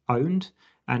is owned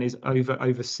and is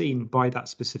overseen by that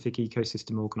specific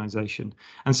ecosystem organization.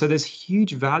 And so there's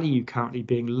huge value currently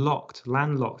being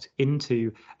landlocked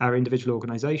into our individual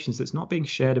organizations that's not being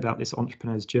shared about this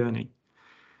entrepreneur's journey.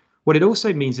 What it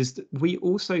also means is that we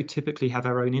also typically have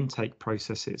our own intake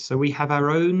processes. So we have our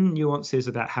own nuances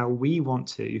about how we want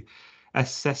to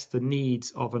assess the needs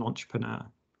of an entrepreneur.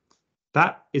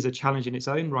 That is a challenge in its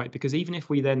own right, because even if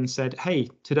we then said, hey,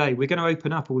 today we're going to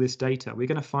open up all this data, we're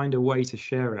going to find a way to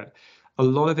share it, a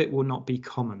lot of it will not be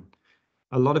common.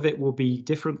 A lot of it will be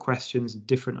different questions,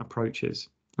 different approaches.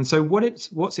 And so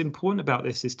what's important about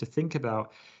this is to think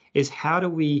about is how do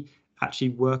we actually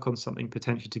work on something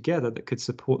potentially together that could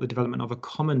support the development of a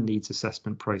common needs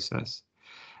assessment process?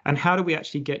 And how do we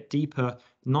actually get deeper,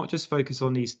 not just focus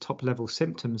on these top level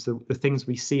symptoms, the things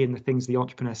we see and the things the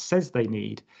entrepreneur says they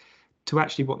need, to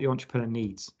actually what the entrepreneur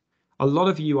needs? A lot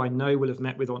of you I know will have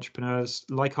met with entrepreneurs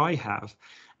like I have,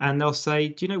 and they'll say,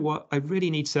 do you know what? I really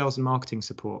need sales and marketing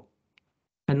support.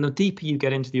 And the deeper you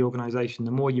get into the organization,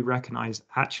 the more you recognize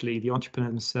actually the entrepreneur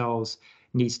themselves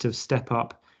needs to step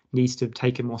up, needs to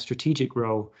take a more strategic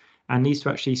role, and needs to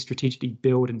actually strategically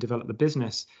build and develop the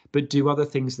business, but do other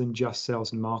things than just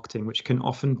sales and marketing, which can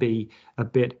often be a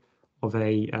bit of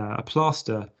a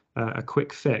plaster, a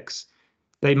quick fix.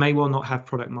 They may well not have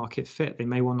product market fit. They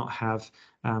may well not have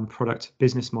product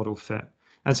business model fit.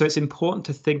 And so it's important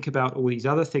to think about all these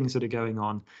other things that are going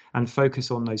on and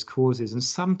focus on those causes. And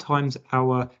sometimes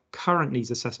our current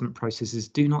needs assessment processes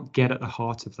do not get at the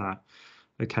heart of that.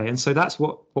 Okay, and so that's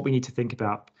what we need to think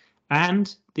about.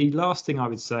 And the last thing I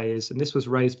would say is, and this was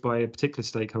raised by a particular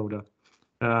stakeholder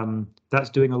that's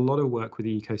doing a lot of work with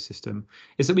the ecosystem,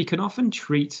 is that we can often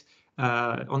treat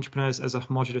entrepreneurs as a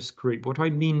homogenous group. What do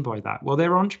I mean by that? Well,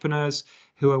 there are entrepreneurs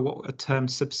who are what are termed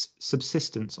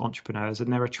subsistence entrepreneurs,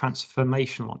 and there are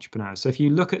transformational entrepreneurs. So if you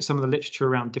look at some of the literature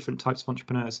around different types of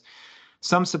entrepreneurs,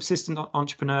 some subsistent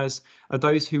entrepreneurs are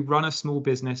those who run a small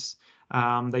business.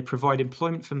 They provide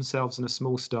employment for themselves and a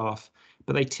small staff,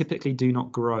 but they typically do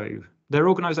not grow. They're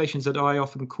organizations that I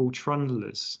often call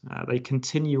trundlers. They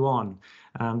continue on.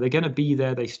 They're going to be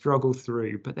there. They struggle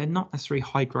through, but they're not necessarily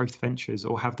high growth ventures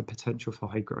or have the potential for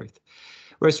high growth.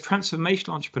 Whereas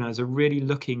transformational entrepreneurs are really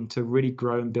looking to really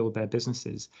grow and build their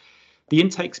businesses. The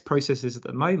intake processes at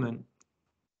the moment,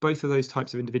 both of those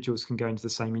types of individuals can go into the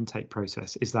same intake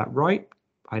process. Is that right?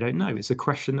 I don't know. It's a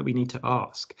question that we need to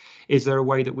ask. Is there a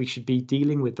way that we should be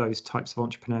dealing with those types of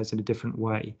entrepreneurs in a different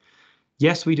way?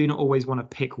 Yes, we do not always want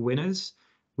to pick winners.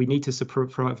 We need to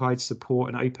provide support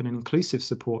and open and inclusive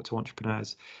support to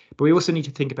entrepreneurs. But we also need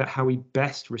to think about how we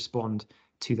best respond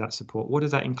to that support. What does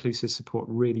that inclusive support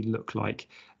really look like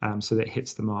so that it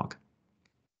hits the mark?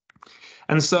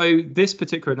 And so this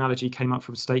particular analogy came up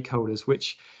from stakeholders,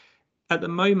 which at the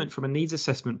moment, from a needs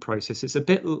assessment process, it's a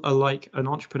bit like an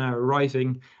entrepreneur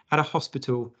arriving at a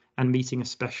hospital and meeting a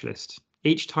specialist.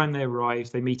 Each time they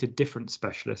arrive, they meet a different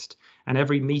specialist, and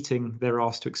every meeting they're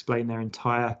asked to explain their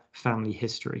entire family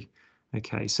history.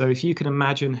 Okay, so if you can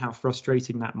imagine how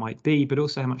frustrating that might be, but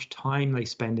also how much time they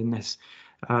spend in this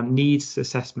needs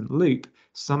assessment loop,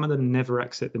 some of them never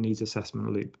exit the needs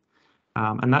assessment loop.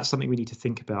 And that's something we need to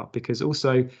think about, because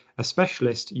also a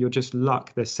specialist, you're just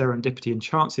luck, there's serendipity and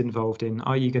chance involved in,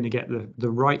 are you going to get the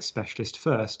right specialist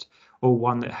first, or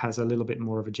one that has a little bit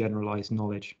more of a generalized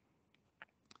knowledge?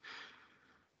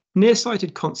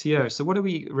 Nearsighted concierge. So what are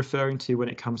we referring to when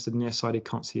it comes to nearsighted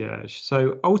concierge?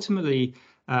 So ultimately,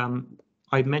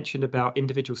 I mentioned about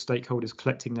individual stakeholders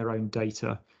collecting their own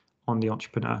data on the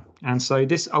entrepreneur. And so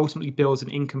this ultimately builds an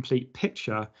incomplete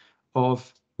picture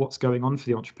of what's going on for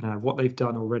the entrepreneur, what they've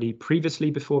done already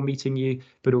previously before meeting you,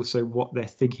 but also what they're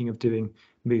thinking of doing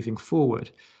moving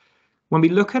forward. When we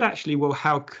look at actually, well,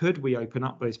 how could we open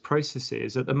up those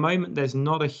processes? At the moment, there's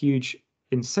not a huge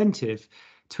incentive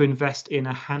to invest in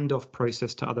a handoff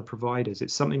process to other providers.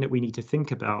 It's something that we need to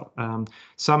think about.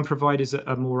 Some providers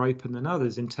are more open than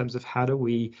others in terms of how do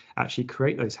we actually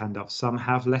create those handoffs. Some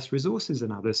have less resources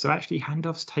than others. So actually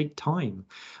handoffs take time.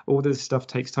 All this stuff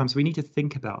takes time. So we need to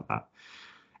think about that.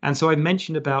 And so I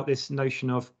mentioned about this notion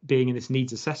of being in this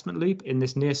needs assessment loop. In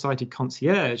this nearsighted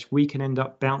concierge, we can end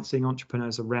up bouncing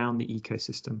entrepreneurs around the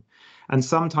ecosystem. And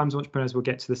sometimes entrepreneurs will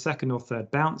get to the second or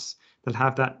third bounce. They'll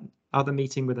have that other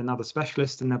meeting with another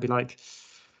specialist, and they'll be like,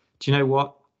 do you know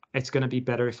what? It's going to be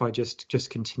better if I just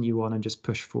continue on and just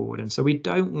push forward. And so we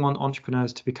don't want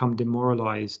entrepreneurs to become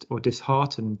demoralized or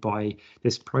disheartened by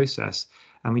this process.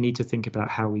 And we need to think about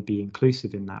how we be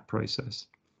inclusive in that process.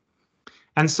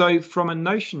 And so from a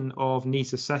notion of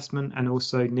needs assessment and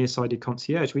also nearsighted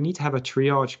concierge, we need to have a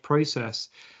triage process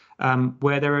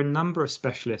where there are a number of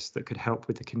specialists that could help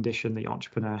with the condition the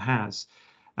entrepreneur has.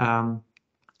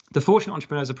 The fortunate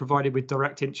entrepreneurs are provided with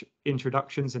direct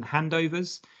introductions and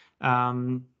handovers.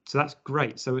 So that's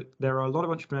great. So there are a lot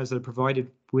of entrepreneurs that are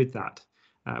provided with that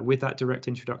direct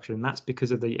introduction. And that's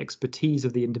because of the expertise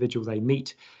of the individual they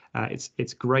meet.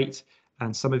 It's great.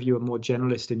 And some of you are more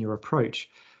generalist in your approach.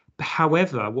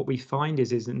 However, what we find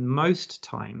is in most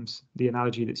times, the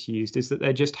analogy that's used is that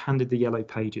they're just handed the yellow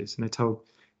pages and they're told,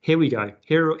 here we go.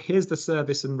 Here's the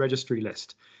service and registry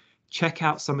list. Check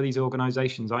out some of these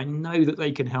organizations. I know that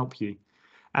they can help you.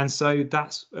 And so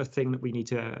that's a thing that we need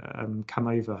to come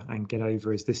over and get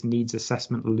over, is this needs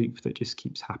assessment loop that just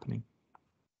keeps happening.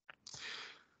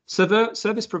 So the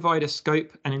service provider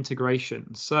scope and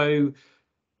integration. So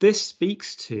this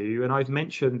speaks to, and I've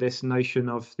mentioned this notion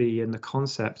of the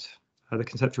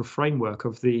conceptual framework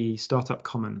of the startup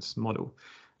commons model.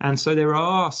 And so there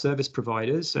are service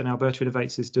providers, and Alberta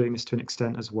Innovates is doing this to an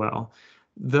extent as well,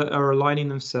 that are aligning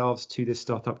themselves to this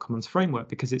startup commons framework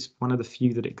because it's one of the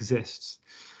few that exists.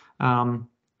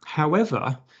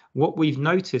 However, what we've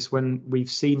noticed when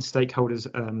we've seen stakeholders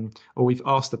or we've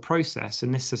asked the process,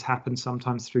 and this has happened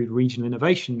sometimes through regional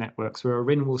innovation networks, where a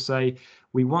RIN will say,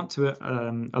 we want to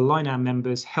align our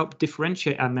members, help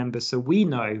differentiate our members so we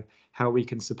know how we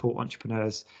can support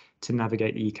entrepreneurs to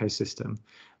navigate the ecosystem.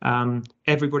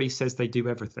 Everybody says they do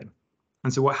everything.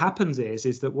 And so what happens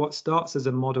is that what starts as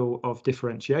a model of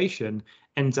differentiation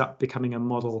ends up becoming a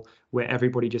model where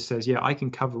everybody just says, yeah, I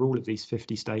can cover all of these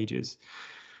 50 stages.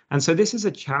 And so this is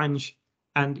a challenge,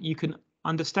 and you can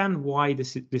understand why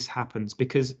this happens,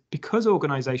 because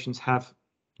organizations have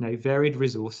varied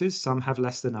resources. Some have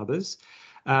less than others.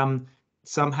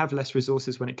 Some have less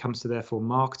resources when it comes to therefore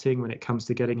marketing, when it comes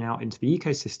to getting out into the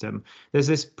ecosystem. There's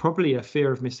this probably a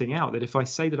fear of missing out, that if I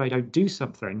say that I don't do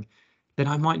something, then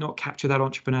I might not capture that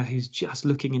entrepreneur who's just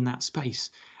looking in that space.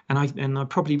 And I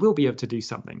probably will be able to do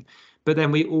something. But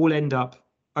then we all end up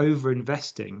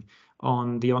over-investing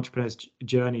on the entrepreneur's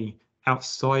journey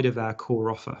outside of our core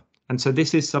offer. And so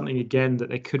this is something, again, that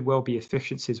there could well be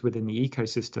efficiencies within the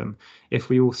ecosystem if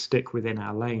we all stick within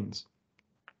our lanes.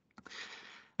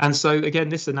 And so, again,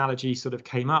 this analogy sort of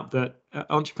came up that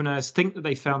entrepreneurs think that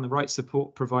they found the right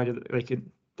support provider that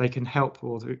they can help,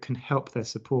 or that can help their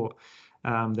support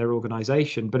their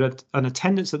organization. But an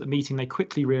attendance at the meeting, they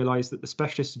quickly realize that the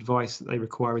specialist advice that they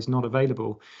require is not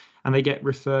available, and they get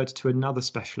referred to another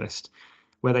specialist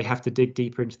where they have to dig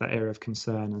deeper into that area of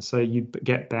concern. And so you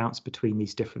get bounced between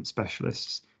these different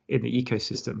specialists in the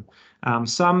ecosystem.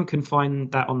 Some can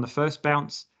find that on the first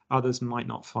bounce, others might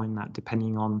not find that,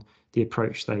 depending on the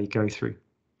approach they go through.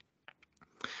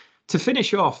 To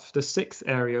finish off, the sixth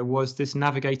area was this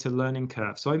navigator learning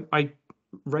curve. So I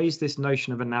raised this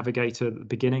notion of a navigator at the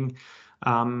beginning.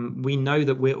 We know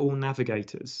that we're all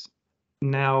navigators.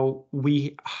 Now,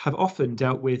 we have often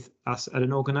dealt with us at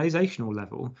an organizational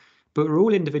level, but we're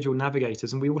all individual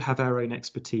navigators and we all have our own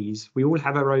expertise. We all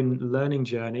have our own learning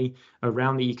journey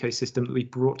around the ecosystem that we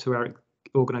brought to our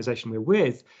organization we're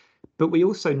with. But we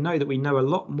also know that we know a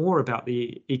lot more about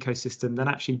the ecosystem than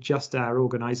actually just our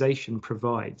organization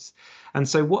provides. And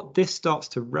so what this starts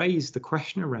to raise the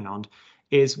question around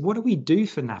is, what do we do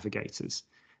for navigators?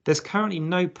 There's currently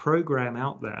no program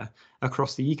out there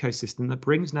across the ecosystem that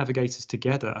brings navigators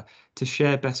together to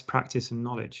share best practice and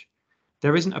knowledge.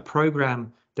 There isn't a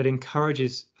program that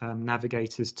encourages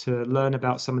navigators to learn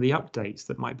about some of the updates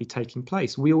that might be taking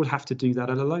place. We all have to do that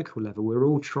at a local level. We're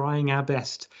all trying our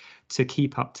best to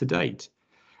keep up to date.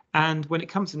 And when it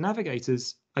comes to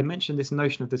navigators, I mentioned this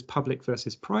notion of this public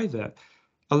versus private.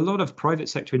 A lot of private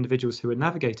sector individuals who are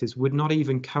navigators would not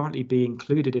even currently be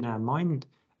included in our mind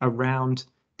around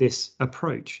this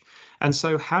approach. And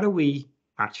so how do we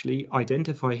actually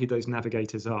identify who those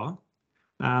navigators are?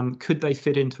 Could they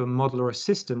fit into a model or a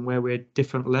system where we're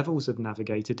different levels of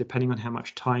navigator, depending on how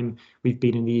much time we've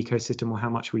been in the ecosystem or how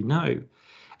much we know?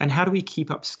 And how do we keep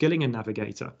upskilling a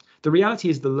navigator? The reality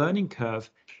is the learning curve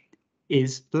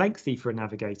is lengthy for a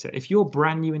navigator. If you're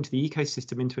brand new into the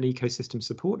ecosystem, into an ecosystem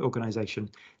support organization,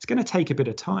 it's going to take a bit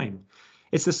of time.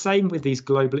 It's the same with these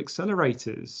global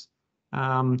accelerators.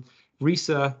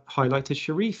 Risa highlighted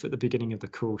Sharif at the beginning of the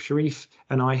call. Sharif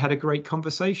and I had a great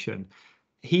conversation.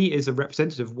 He is a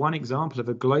representative, one example of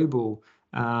a global,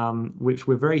 which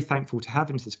we're very thankful to have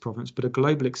into this province, but a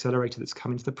global accelerator that's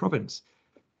come into the province.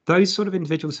 Those sort of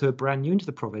individuals who are brand new into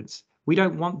the province, we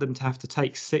don't want them to have to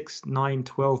take 6, 9,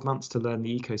 12 months to learn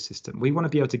the ecosystem. We want to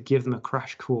be able to give them a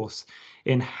crash course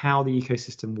in how the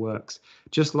ecosystem works,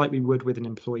 just like we would with an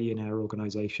employee in our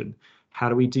organization. How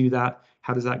do we do that?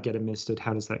 How does that get administered?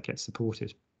 How does that get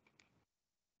supported?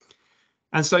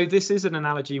 And so this is an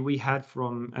analogy we had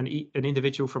from an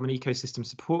individual from an ecosystem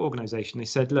support organization. They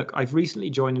said, look, I've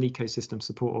recently joined an ecosystem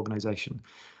support organization.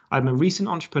 I'm a recent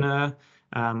entrepreneur.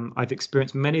 I've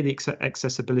experienced many of the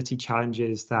accessibility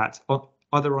challenges that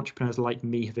other entrepreneurs like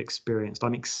me have experienced.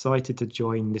 I'm excited to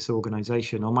join this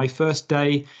organization. On my first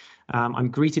day, I'm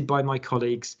greeted by my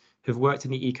colleagues who've worked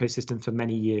in the ecosystem for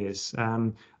many years.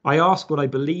 I ask what I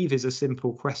believe is a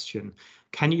simple question.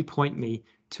 Can you point me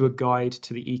to a guide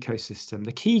to the ecosystem,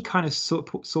 the key kind of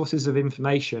sources of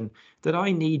information that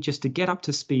I need just to get up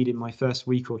to speed in my first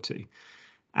week or two?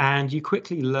 And you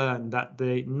quickly learn that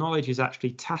the knowledge is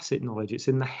actually tacit knowledge. It's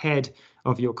in the head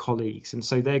of your colleagues. And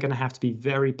so they're going to have to be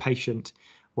very patient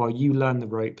while you learn the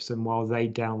ropes and while they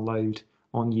download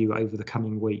on you over the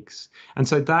coming weeks. And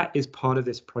so that is part of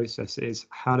this process, is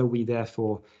how do we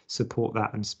therefore support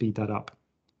that and speed that up?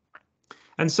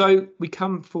 And so we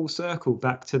come full circle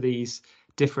back to these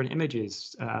different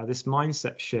images, this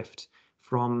mindset shift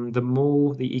from the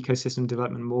mall, the ecosystem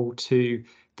development mall, to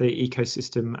the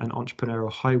ecosystem and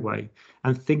entrepreneurial highway,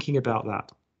 and thinking about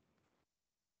that.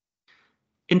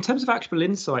 In terms of actionable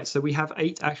insights, so we have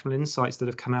 8 actionable insights that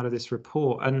have come out of this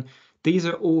report, and these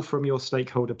are all from your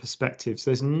stakeholder perspectives.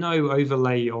 There's no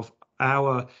overlay of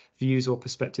our views or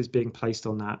perspectives being placed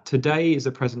on that. Today is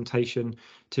a presentation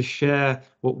to share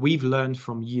what we've learned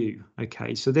from you.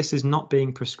 Okay, so this is not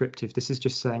being prescriptive. This is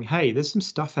just saying, hey, there's some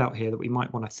stuff out here that we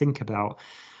might want to think about.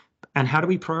 And how do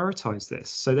we prioritize this?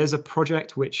 So there's a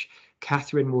project which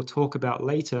Catherine will talk about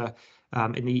later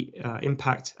in the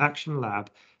Impact Action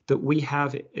Lab, that we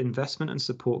have investment and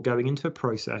support going into a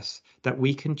process that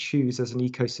we can choose as an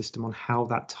ecosystem on how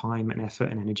that time and effort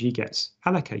and energy gets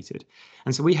allocated.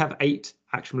 And so we have 8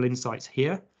 actionable insights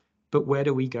here, but where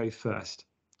do we go first?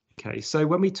 Okay, so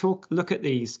when we look at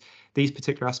these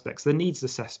particular aspects, the needs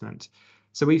assessment.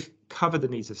 So we've covered the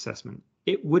needs assessment.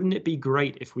 Wouldn't it be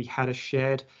great if we had a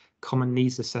shared common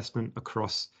needs assessment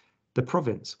across the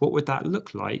province? What would that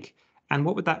look like? And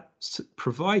what would that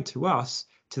provide to us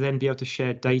to then be able to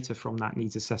share data from that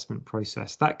needs assessment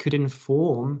process? That could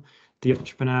inform the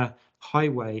entrepreneur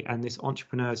highway and this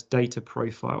entrepreneur's data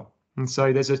profile. And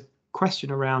so there's a question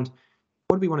around,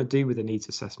 what do we want to do with the needs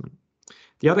assessment?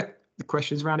 The other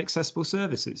question is around accessible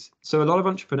services. So a lot of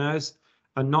entrepreneurs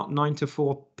are not 9 to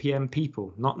 4 p.m.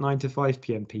 people, not 9 to 5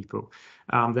 p.m. people.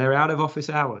 They're out of office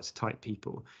hours type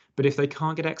people. But if they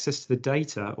can't get access to the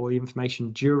data or the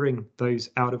information during those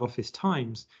out of office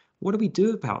times, what do we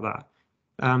do about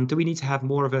that? Do we need to have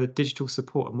more of a digital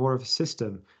support, more of a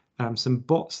system, some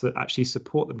bots that actually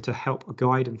support them to help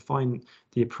guide and find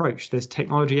the approach? There's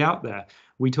technology out there.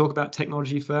 We talk about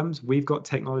technology firms. We've got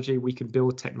technology. We can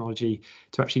build technology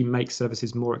to actually make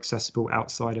services more accessible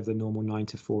outside of the normal 9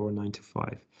 to 4 or 9 to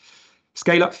 5.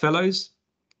 Scale Up Fellows.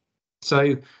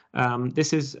 So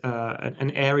this is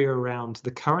an area around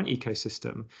the current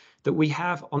ecosystem that we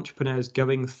have entrepreneurs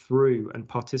going through and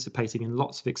participating in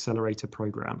lots of accelerator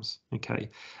programs. Okay,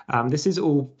 this is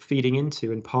all feeding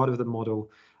into and part of the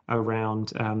model around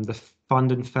the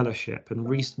Fund and Fellowship. And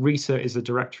Risa is the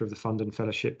director of the Fund and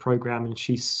Fellowship program, and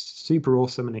she's super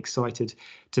awesome and excited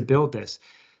to build this.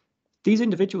 These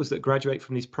individuals that graduate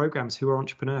from these programs who are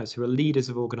entrepreneurs, who are leaders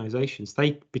of organizations,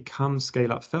 they become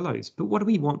scale-up fellows. But what do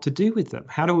we want to do with them?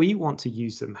 How do we want to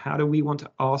use them? How do we want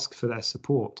to ask for their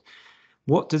support?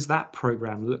 What does that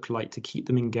program look like to keep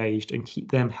them engaged and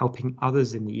keep them helping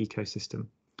others in the ecosystem?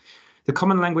 The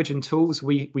common language and tools,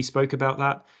 we spoke about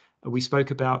that. We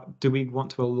spoke about, do we want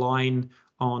to align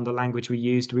on the language we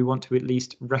use? Do we want to at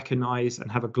least recognize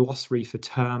and have a glossary for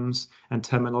terms and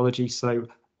terminology? So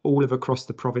all of across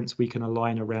the province, we can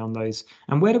align around those.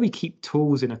 And where do we keep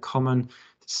tools in a common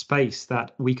space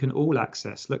that we can all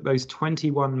access? Look, those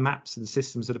 21 maps and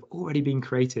systems that have already been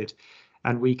created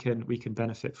and we can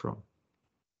benefit from.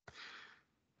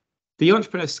 The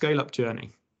entrepreneur scale-up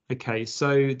journey. Okay,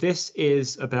 so this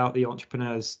is about the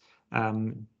entrepreneur's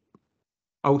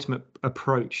ultimate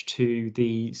approach to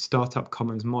the Startup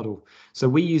Commons model. So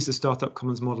we use the Startup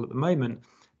Commons model at the moment,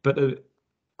 but the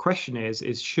question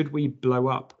is should we blow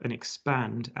up and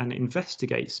expand and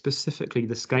investigate specifically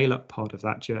the scale-up part of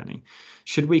that journey?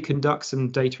 Should we conduct some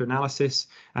data analysis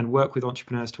and work with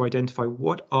entrepreneurs to identify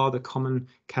what are the common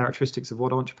characteristics of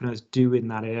what entrepreneurs do in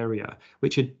that area,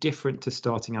 which are different to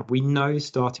starting up? We know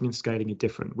starting and scaling are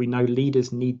different. We know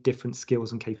leaders need different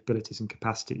skills and capabilities and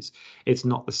capacities. It's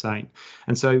not the same.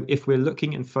 And so if we're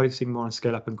looking and focusing more on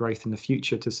scale up and growth in the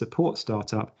future to support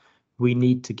startup, we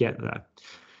need to get there.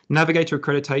 Navigator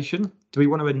accreditation. Do we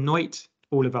want to anoint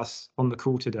all of us on the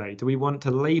call today? Do we want to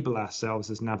label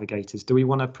ourselves as navigators? Do we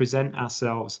want to present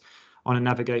ourselves on a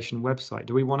navigation website?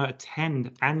 Do we want to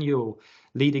attend annual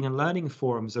leading and learning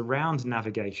forums around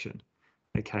navigation?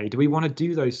 Okay, do we want to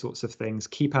do those sorts of things,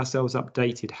 keep ourselves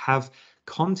updated, have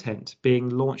content being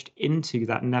launched into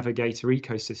that navigator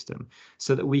ecosystem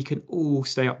so that we can all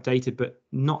stay updated but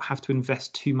not have to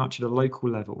invest too much at a local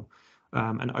level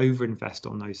and overinvest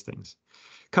on those things?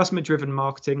 Customer-driven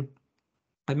marketing,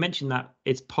 I mentioned that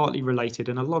it's partly related,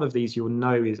 and a lot of these you'll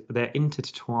know they're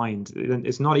intertwined.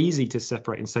 It's not easy to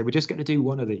separate and say we're just going to do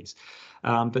one of these,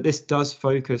 but this does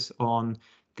focus on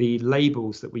the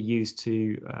labels that we use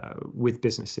to with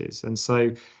businesses. And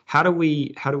so how do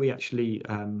we actually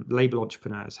label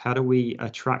entrepreneurs? How do we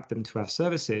attract them to our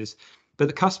services? But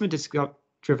the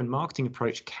customer-driven marketing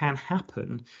approach can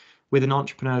happen with an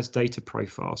entrepreneur's data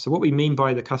profile. So what we mean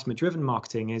by the customer-driven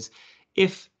marketing is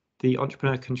if the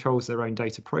entrepreneur controls their own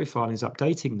data profile and is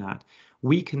updating that,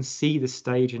 we can see the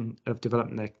stage of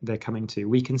development they're coming to.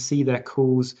 We can see their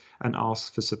calls and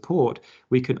asks for support.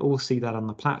 We can all see that on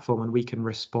the platform and we can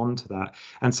respond to that.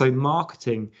 And so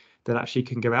marketing that actually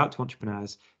can go out to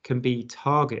entrepreneurs can be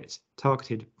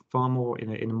targeted far more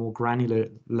in a more granular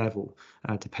level,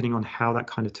 depending on how that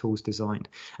kind of tool is designed.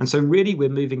 And so really we're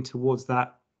moving towards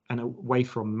that and away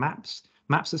from maps.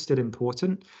 Maps are still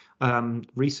important.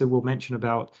 Risa will mention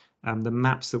about the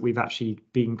maps that we've actually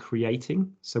been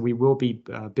creating. So we will be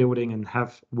building and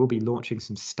we'll be launching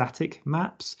some static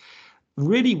maps,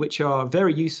 really, which are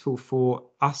very useful for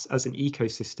us as an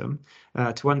ecosystem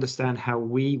to understand how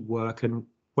we work and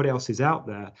what else is out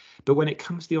there. But when it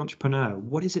comes to the entrepreneur,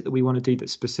 what is it that we want to do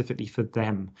that's specifically for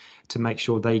them to make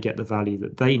sure they get the value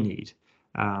that they need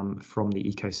from the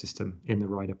ecosystem in the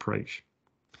right approach?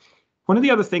 One of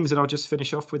the other things that I'll just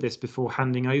finish off with this before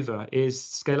handing over is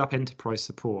scale-up enterprise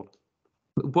support.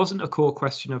 It wasn't a core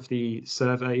question of the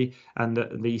survey and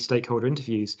the stakeholder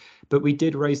interviews, but we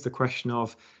did raise the question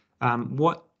of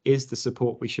what is the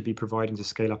support we should be providing to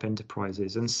scale-up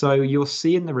enterprises? And so you'll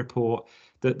see in the report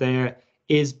that there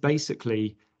is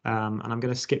basically, and I'm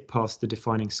going to skip past the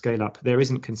defining scale-up, there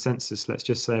isn't consensus, let's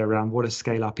just say, around what a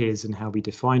scale-up is and how we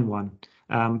define one.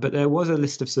 But there was a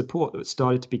list of support that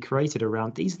started to be created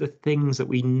around these are the things that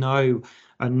we know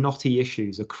are knotty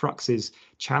issues, are cruxes,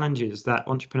 challenges that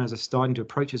entrepreneurs are starting to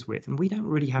approach us with, and we don't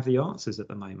really have the answers at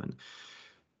the moment.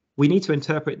 We need to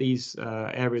interpret these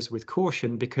areas with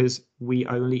caution because we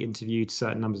only interviewed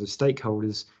certain numbers of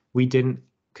stakeholders. We didn't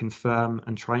confirm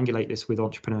and triangulate this with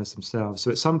entrepreneurs themselves.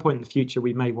 So at some point in the future,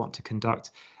 we may want to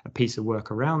conduct a piece of work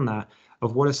around that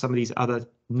of what are some of these other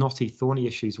knotty, thorny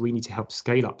issues we need to help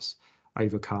scale-ups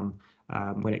overcome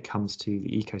when it comes to the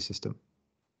ecosystem.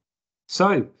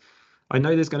 So I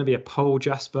know there's going to be a poll,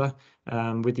 Jasper,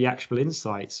 with the actual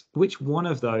insights. Which one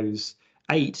of those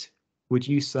 8 would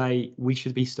you say we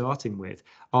should be starting with?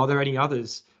 Are there any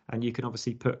others? And you can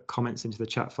obviously put comments into the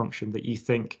chat function that you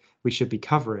think we should be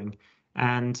covering.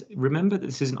 And remember that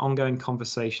this is an ongoing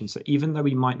conversation. So even though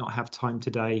we might not have time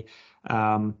today,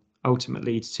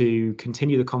 ultimately to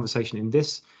continue the conversation in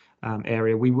this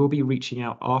area, we will be reaching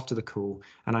out after the call.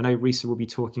 And I know Risa will be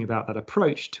talking about that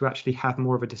approach to actually have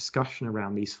more of a discussion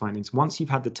around these findings. Once you've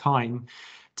had the time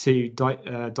to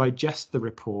digest the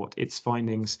report, its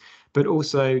findings, but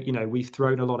also, we've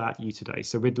thrown a lot at you today.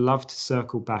 So we'd love to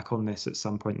circle back on this at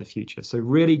some point in the future. So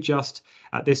really just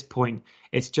at this point,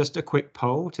 it's just a quick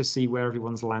poll to see where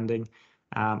everyone's landing.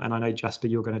 And I know, Jasper,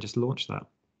 you're going to just launch that.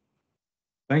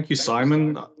 Thank you,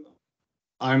 Simon.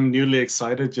 I'm newly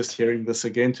excited just hearing this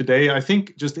again today. I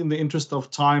think just in the interest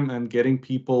of time and getting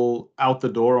people out the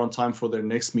door on time for their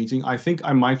next meeting, I think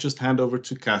I might just hand over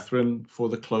to Catherine for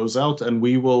the closeout, and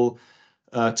we will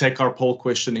take our poll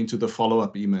question into the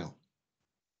follow-up email.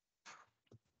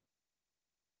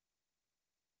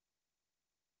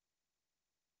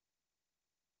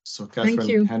 So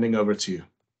Catherine, handing over to you.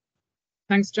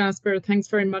 Thanks, Jasper. Thanks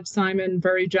very much, Simon.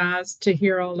 Very jazzed to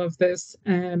hear all of this.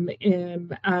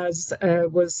 As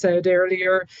was said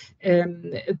earlier,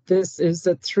 this is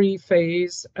a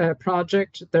 3-phase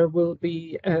project. There will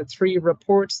be 3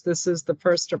 reports. This is the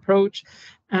first approach.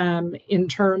 In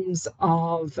terms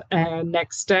of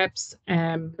next steps,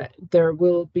 there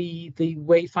will be the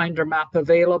Wayfinder map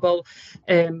available.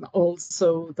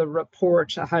 Also, the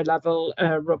report, a high-level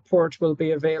report, will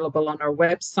be available on our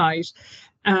website.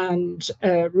 And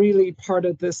really part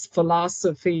of this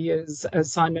philosophy is,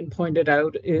 as Simon pointed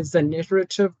out, is an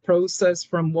iterative process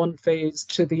from one phase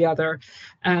to the other,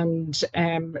 and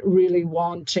really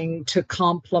wanting to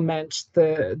complement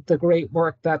the great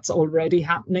work that's already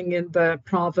happening in the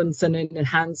province and in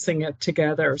enhancing it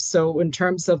together. So in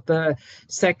terms of the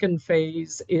second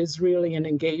phase is really an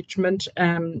engagement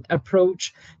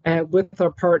approach with our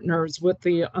partners, with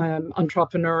the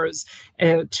entrepreneurs,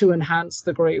 to enhance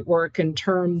the great work in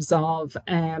terms of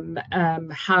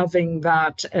having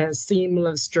that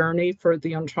seamless journey for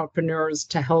the entrepreneurs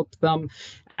to help them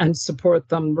and support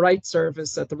them, right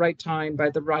service at the right time by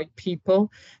the right people,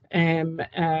 in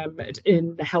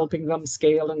helping them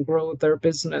scale and grow their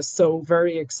business. So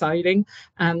very exciting.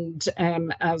 And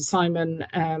as Simon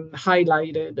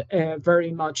highlighted,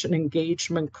 very much an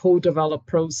engagement co-developed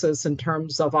process in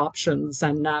terms of options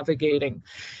and navigating.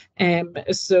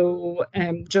 So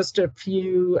just a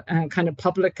few kind of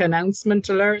public announcement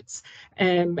alerts,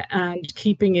 and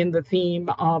keeping in the theme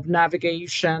of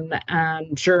navigation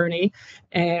and journey,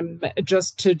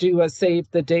 just to do a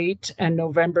save the date,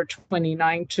 November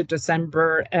 29th to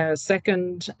December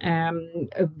 2nd,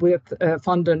 with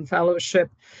Fund and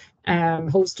Fellowship,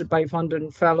 hosted by Fund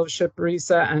and Fellowship,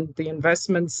 Risa, and the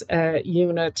Investments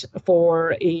Unit,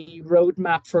 for a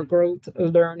Roadmap for Growth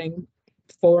Learning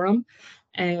Forum.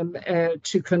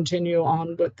 To continue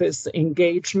on with this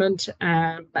engagement,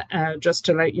 just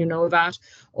to let you know that.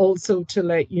 Also to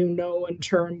let you know in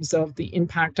terms of the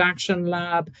Impact Action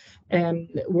Lab,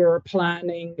 we're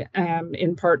planning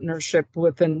in partnership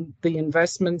within the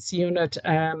Investments Unit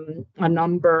a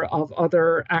number of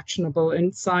other actionable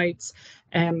insights.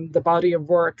 The body of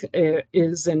work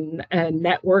is in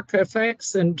network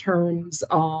effects in terms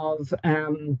of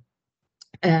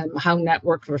how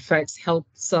network effects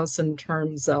helps us in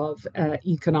terms of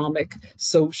economic,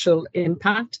 social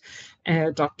impact.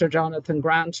 Dr. Jonathan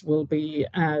Grant will be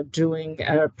doing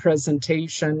a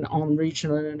presentation on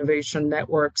regional innovation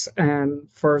networks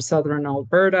for Southern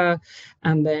Alberta,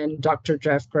 and then Dr.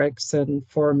 Jeff Gregson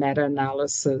for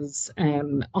meta-analysis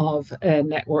of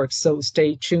networks. So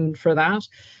stay tuned for that.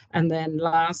 And then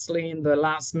lastly, in the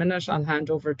last minute, I'll hand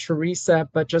over to Risa,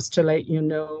 but just to let you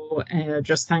know,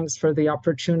 just thanks for the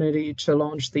opportunity to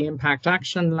launch the Impact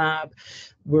Action Lab.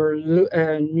 We're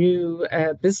a new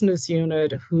business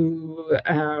unit who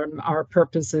our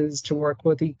purpose is to work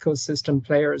with ecosystem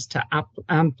players to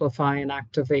amplify and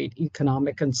activate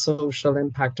economic and social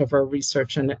impact of our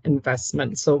research and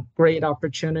investment. So great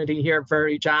opportunity here,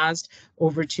 very jazzed.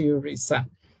 Over to you, Risa.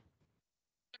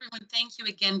 Everyone, thank you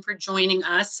again for joining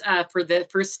us for the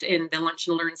first in the Lunch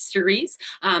and Learn series.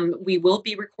 We will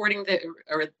be recording the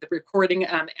recording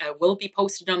will be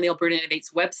posted on the Alberta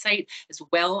Innovates website, as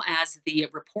well as the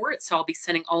report. So I'll be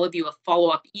sending all of you a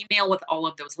follow-up email with all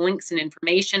of those links and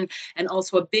information, and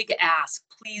also a big ask.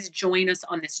 Please join us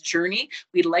on this journey.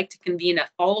 We'd like to convene a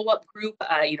follow-up group,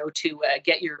 to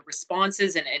get your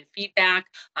responses and feedback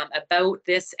about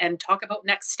this and talk about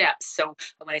next steps. So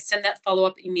when I send that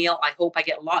follow-up email, I hope I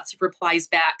get lots of replies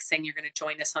back saying you're going to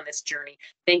join us on this journey.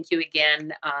 Thank you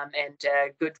again,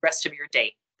 and good rest of your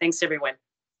day. Thanks, everyone.